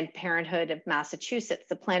with Planned Parenthood of Massachusetts.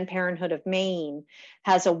 The Planned Parenthood of Maine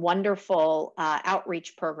has a wonderful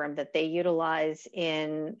outreach program that they utilize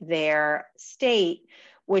in their state,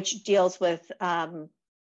 which deals with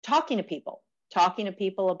talking to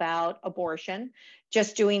people about abortion,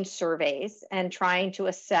 just doing surveys and trying to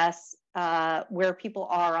assess where people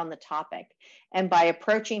are on the topic. And by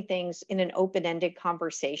approaching things in an open-ended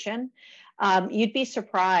conversation, you'd be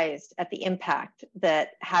surprised at the impact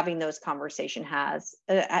that having those conversations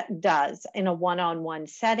does in a one-on-one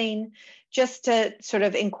setting, just to sort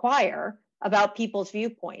of inquire about people's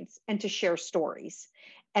viewpoints and to share stories.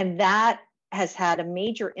 And that has had a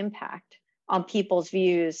major impact on people's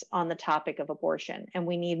views on the topic of abortion. And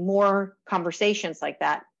we need more conversations like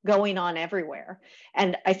that going on everywhere.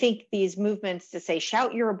 And I think these movements to say,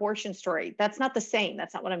 shout your abortion story, that's not the same.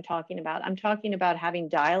 That's not what I'm talking about. I'm talking about having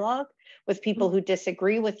dialogue with people who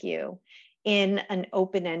disagree with you in an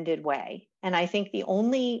open-ended way. And I think the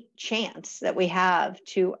only chance that we have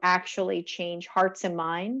to actually change hearts and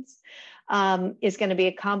minds is going to be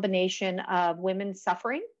a combination of women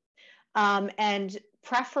suffering, and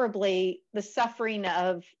preferably the suffering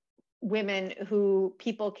of women who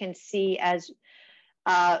people can see as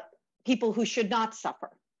people who should not suffer.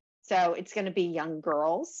 So it's going to be young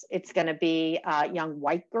girls. It's going to be young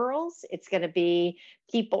white girls. It's going to be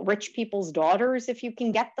rich people's daughters, if you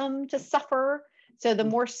can get them to suffer. So the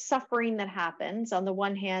more suffering that happens on the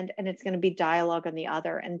one hand, and it's going to be dialogue on the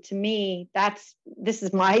other. And to me, this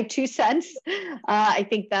is my 2 cents. I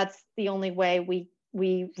think that's the only way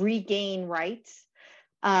we regain rights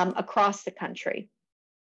across the country.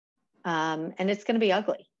 And it's going to be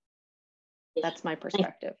ugly. That's my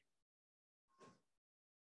perspective.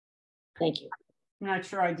 Thank you. I'm not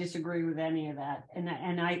sure I disagree with any of that. And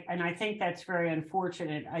I think that's very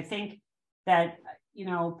unfortunate. I think that,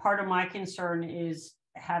 part of my concern is,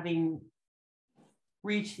 having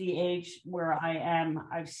reached the age where I am,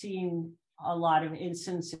 I've seen a lot of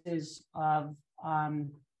instances of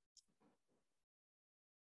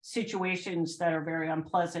situations that are very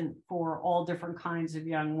unpleasant for all different kinds of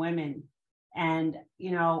young women. And,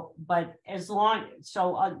 but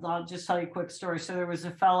I'll just tell you a quick story. So there was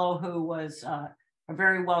a fellow who was a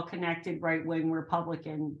very well-connected right-wing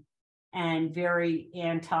Republican and very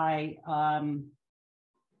anti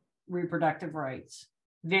reproductive rights,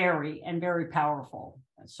 very powerful.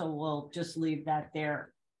 So we'll just leave that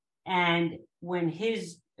there. And when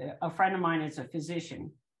a friend of mine is a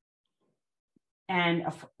physician, and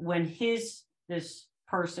when this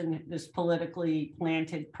politically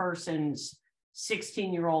planted person's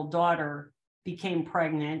 16-year-old daughter became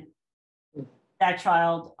pregnant, that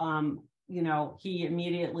child, he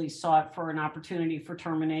immediately sought for an opportunity for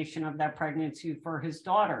termination of that pregnancy for his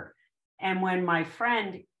daughter. And when my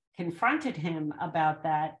friend confronted him about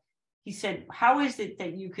that, he said, how is it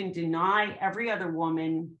that you can deny every other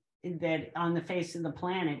woman that on the face of the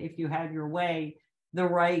planet, if you have your way, the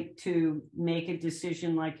right to make a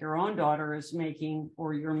decision like your own daughter is making,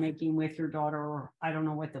 or you're making with your daughter, or I don't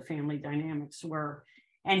know what the family dynamics were.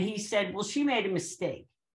 And he said, well, she made a mistake.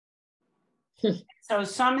 So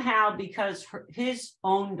somehow, because his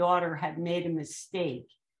own daughter had made a mistake,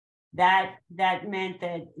 that meant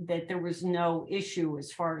that there was no issue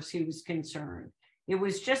as far as he was concerned. It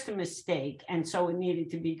was just a mistake, and so it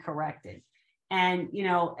needed to be corrected. And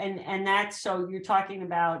and that's, so you're talking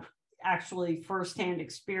about actually firsthand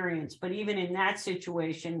experience, but even in that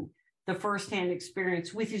situation, the firsthand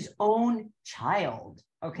experience with his own child,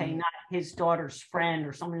 okay, not his daughter's friend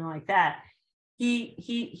or something like that,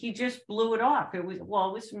 he just blew it off. It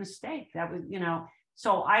was a mistake. That was,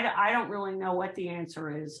 so I don't really know what the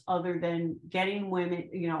answer is, other than getting women.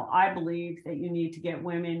 I believe that you need to get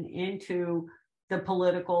women into the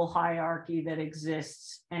political hierarchy that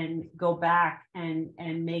exists and go back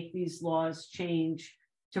and make these laws change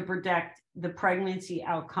to protect the pregnancy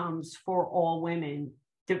outcomes for all women,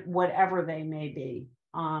 whatever they may be.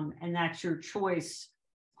 And that's your choice,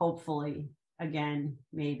 hopefully, again,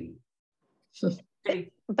 maybe.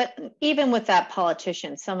 But even with that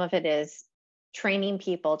politician, some of it is training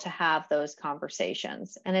people to have those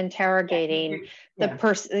conversations and interrogating the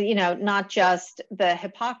person, not just the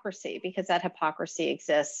hypocrisy, because that hypocrisy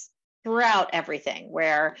exists throughout everything,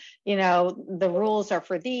 where, the rules are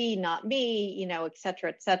for thee, not me, et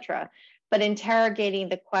cetera, but interrogating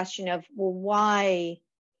the question of, well, why,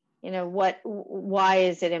 why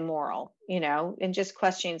is it immoral, and just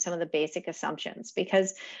questioning some of the basic assumptions,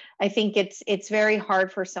 because I think it's very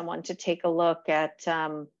hard for someone to take a look at,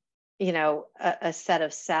 a set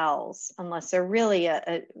of cells, unless they're really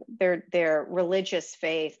their religious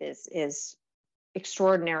faith is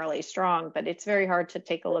extraordinarily strong. But it's very hard to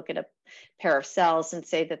take a look at a pair of cells and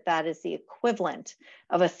say that is the equivalent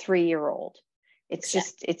of a 3-year-old. It's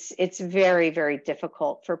just it's very, very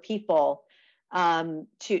difficult for people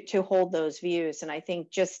to hold those views. And I think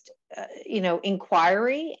just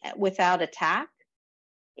inquiry without attack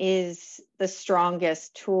is the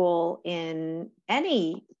strongest tool in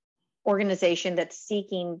any organization that's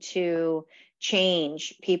seeking to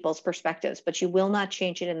change people's perspectives. But you will not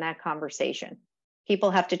change it in that conversation. People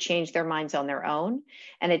have to change their minds on their own,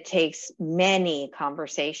 and it takes many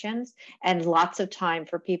conversations and lots of time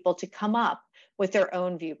for people to come up with their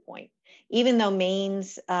own viewpoint. Even though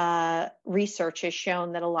Maine's research has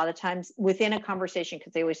shown that a lot of times within a conversation,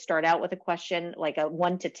 because they always start out with a question like a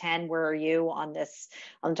 1 to 10, where are you on the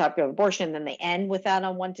topic of abortion? Then they end with that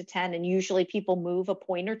on 1 to 10, and usually people move a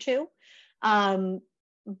point or two.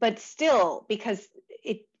 But still, because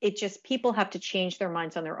it just, people have to change their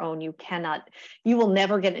minds on their own. You will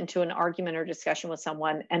never get into an argument or discussion with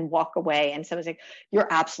someone and walk away and someone's like,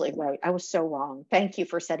 you're absolutely right, I was so wrong, thank you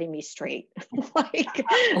for setting me straight. Like,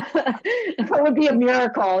 that would be a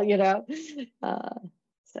miracle, you know.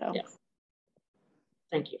 So yeah.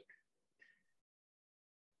 Thank you.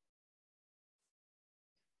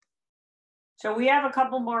 So we have a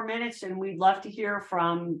couple more minutes and we'd love to hear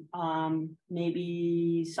from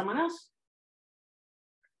maybe someone else.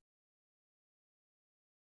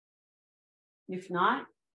 If not,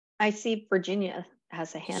 I see Virginia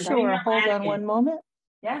has a hand up. Sure, hold on one moment.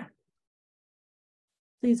 Yeah.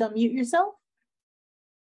 Please unmute yourself.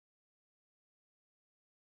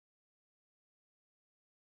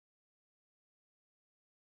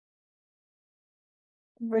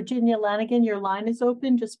 Virginia Lanigan, your line is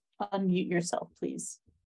open. Just unmute yourself, please.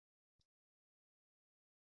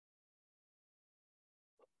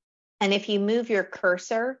 And if you move your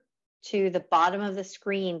cursor to the bottom of the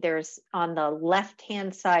screen, there's on the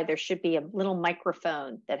left-hand side, there should be a little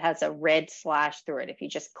microphone that has a red slash through it. If you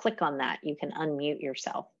just click on that, you can unmute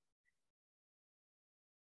yourself.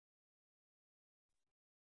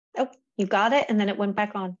 Oh, you got it, and then it went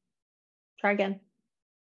back on. Try again.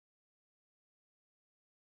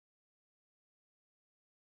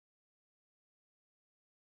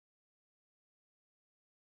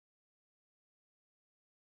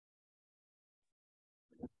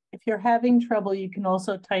 If you're having trouble, you can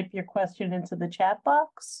also type your question into the chat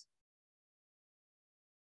box.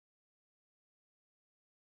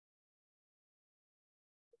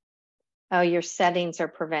 Oh, your settings are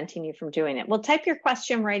preventing you from doing it. Well, type your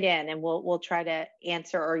question right in and we'll try to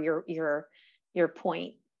answer, or your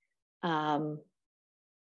point. And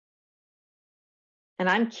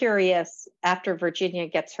I'm curious, after Virginia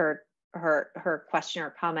gets her question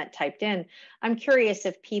or comment typed in, I'm curious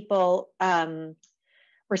if people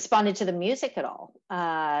responded to the music at all.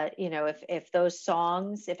 You know, if those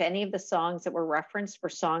songs, if any of the songs that were referenced were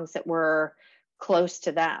songs that were close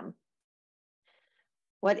to them.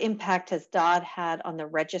 What impact has Dodd had on the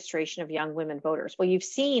registration of young women voters? Well, you've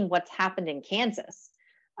seen what's happened in Kansas.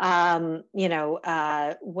 You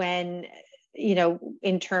know, when, you know,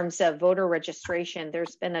 in terms of voter registration,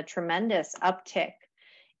 there's been a tremendous uptick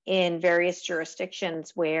in various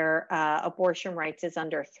jurisdictions where abortion rights is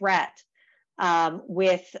under threat,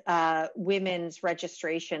 with women's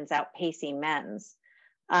registrations outpacing men's.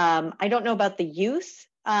 I don't know about the youth.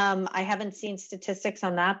 I haven't seen statistics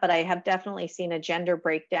on that, but I have definitely seen a gender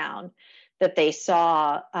breakdown that they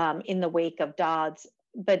saw in the wake of Dodd's.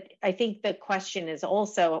 But I think the question is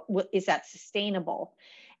also, is that sustainable?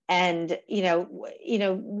 And you know,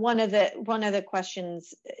 one of the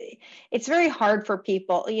questions, it's very hard for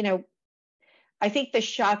people. You know, I think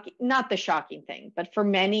not the shocking thing, but for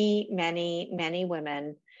many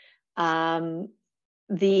women,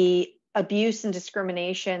 the abuse and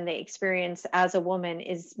discrimination they experience as a woman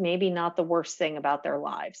is maybe not the worst thing about their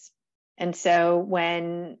lives. And so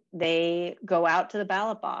when they go out to the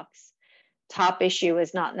ballot box, top issue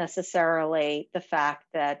is not necessarily the fact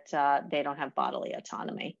that they don't have bodily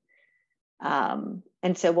autonomy. And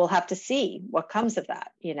so we'll have to see what comes of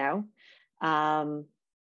that, you know.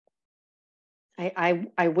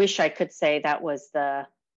 I wish I could say that was the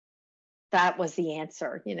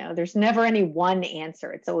answer. You know, there's never any one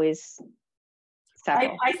answer. It's always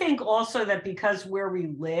several. I think also that because where we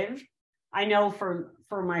live, I know for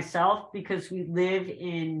myself, because we live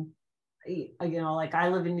in, you know, like I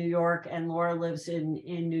live in New York and Laura lives in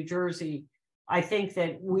New Jersey. I think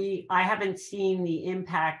that I haven't seen the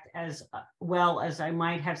impact as well as I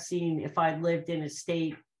might have seen if I lived in a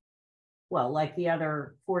state, well, like the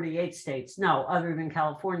other 48 states, no, other than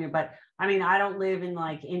California. But I mean, I don't live in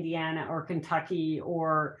like Indiana or Kentucky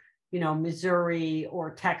or, you know, Missouri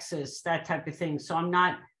or Texas, that type of thing. So I'm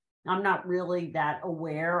not really that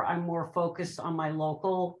aware. I'm more focused on my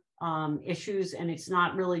local issues, and it's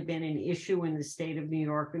not really been an issue in the state of New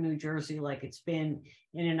York or New Jersey like it's been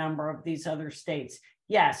in a number of these other states.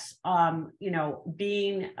 Yes, you know,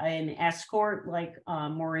 being an escort, like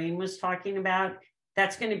Maureen was talking about,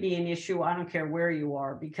 that's going to be an issue. I don't care where you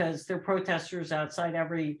are, because there are protesters outside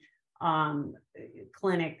every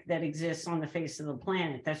clinic that exists on the face of the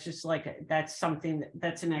planet. That's just like, that's something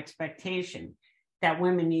that's an expectation that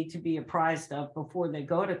women need to be apprised of before they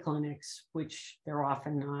go to clinics, which they're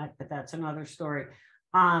often not, but that's another story.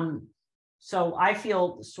 So I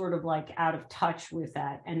feel sort of like out of touch with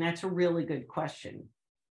that. And that's a really good question.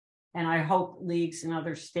 And I hope leagues in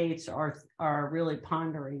other states are really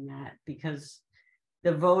pondering that, because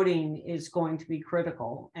the voting is going to be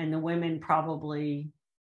critical, and the women probably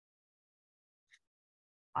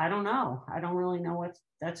I don't know. I don't really know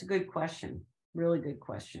that's a good question. Really good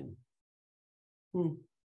question. Okay.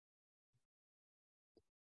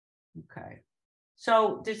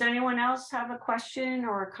 So does anyone else have a question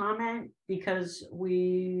or a comment? Because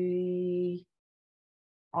we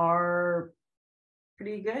are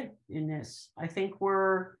pretty good in this. I think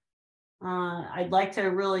I'd like to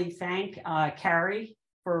really thank Carrie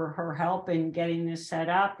for her help in getting this set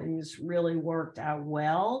up, and this really worked out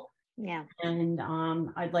well. Yeah. And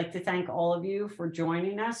I'd like to thank all of you for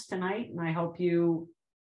joining us tonight, and I hope you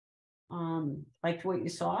liked what you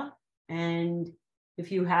saw. And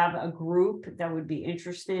if you have a group that would be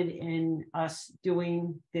interested in us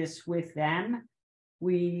doing this with them,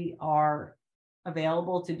 we are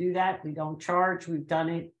available to do that. We don't charge. We've done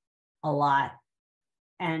it a lot.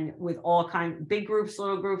 And with all kinds, big groups,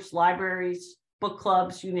 little groups, libraries, book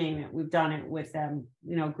clubs, you name it, we've done it with them,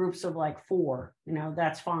 groups of like 4,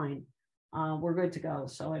 that's fine. We're good to go.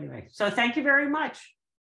 So anyway, so thank you very much.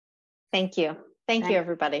 Thank you. Thank you,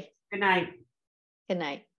 everybody. Good night. Good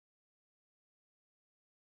night.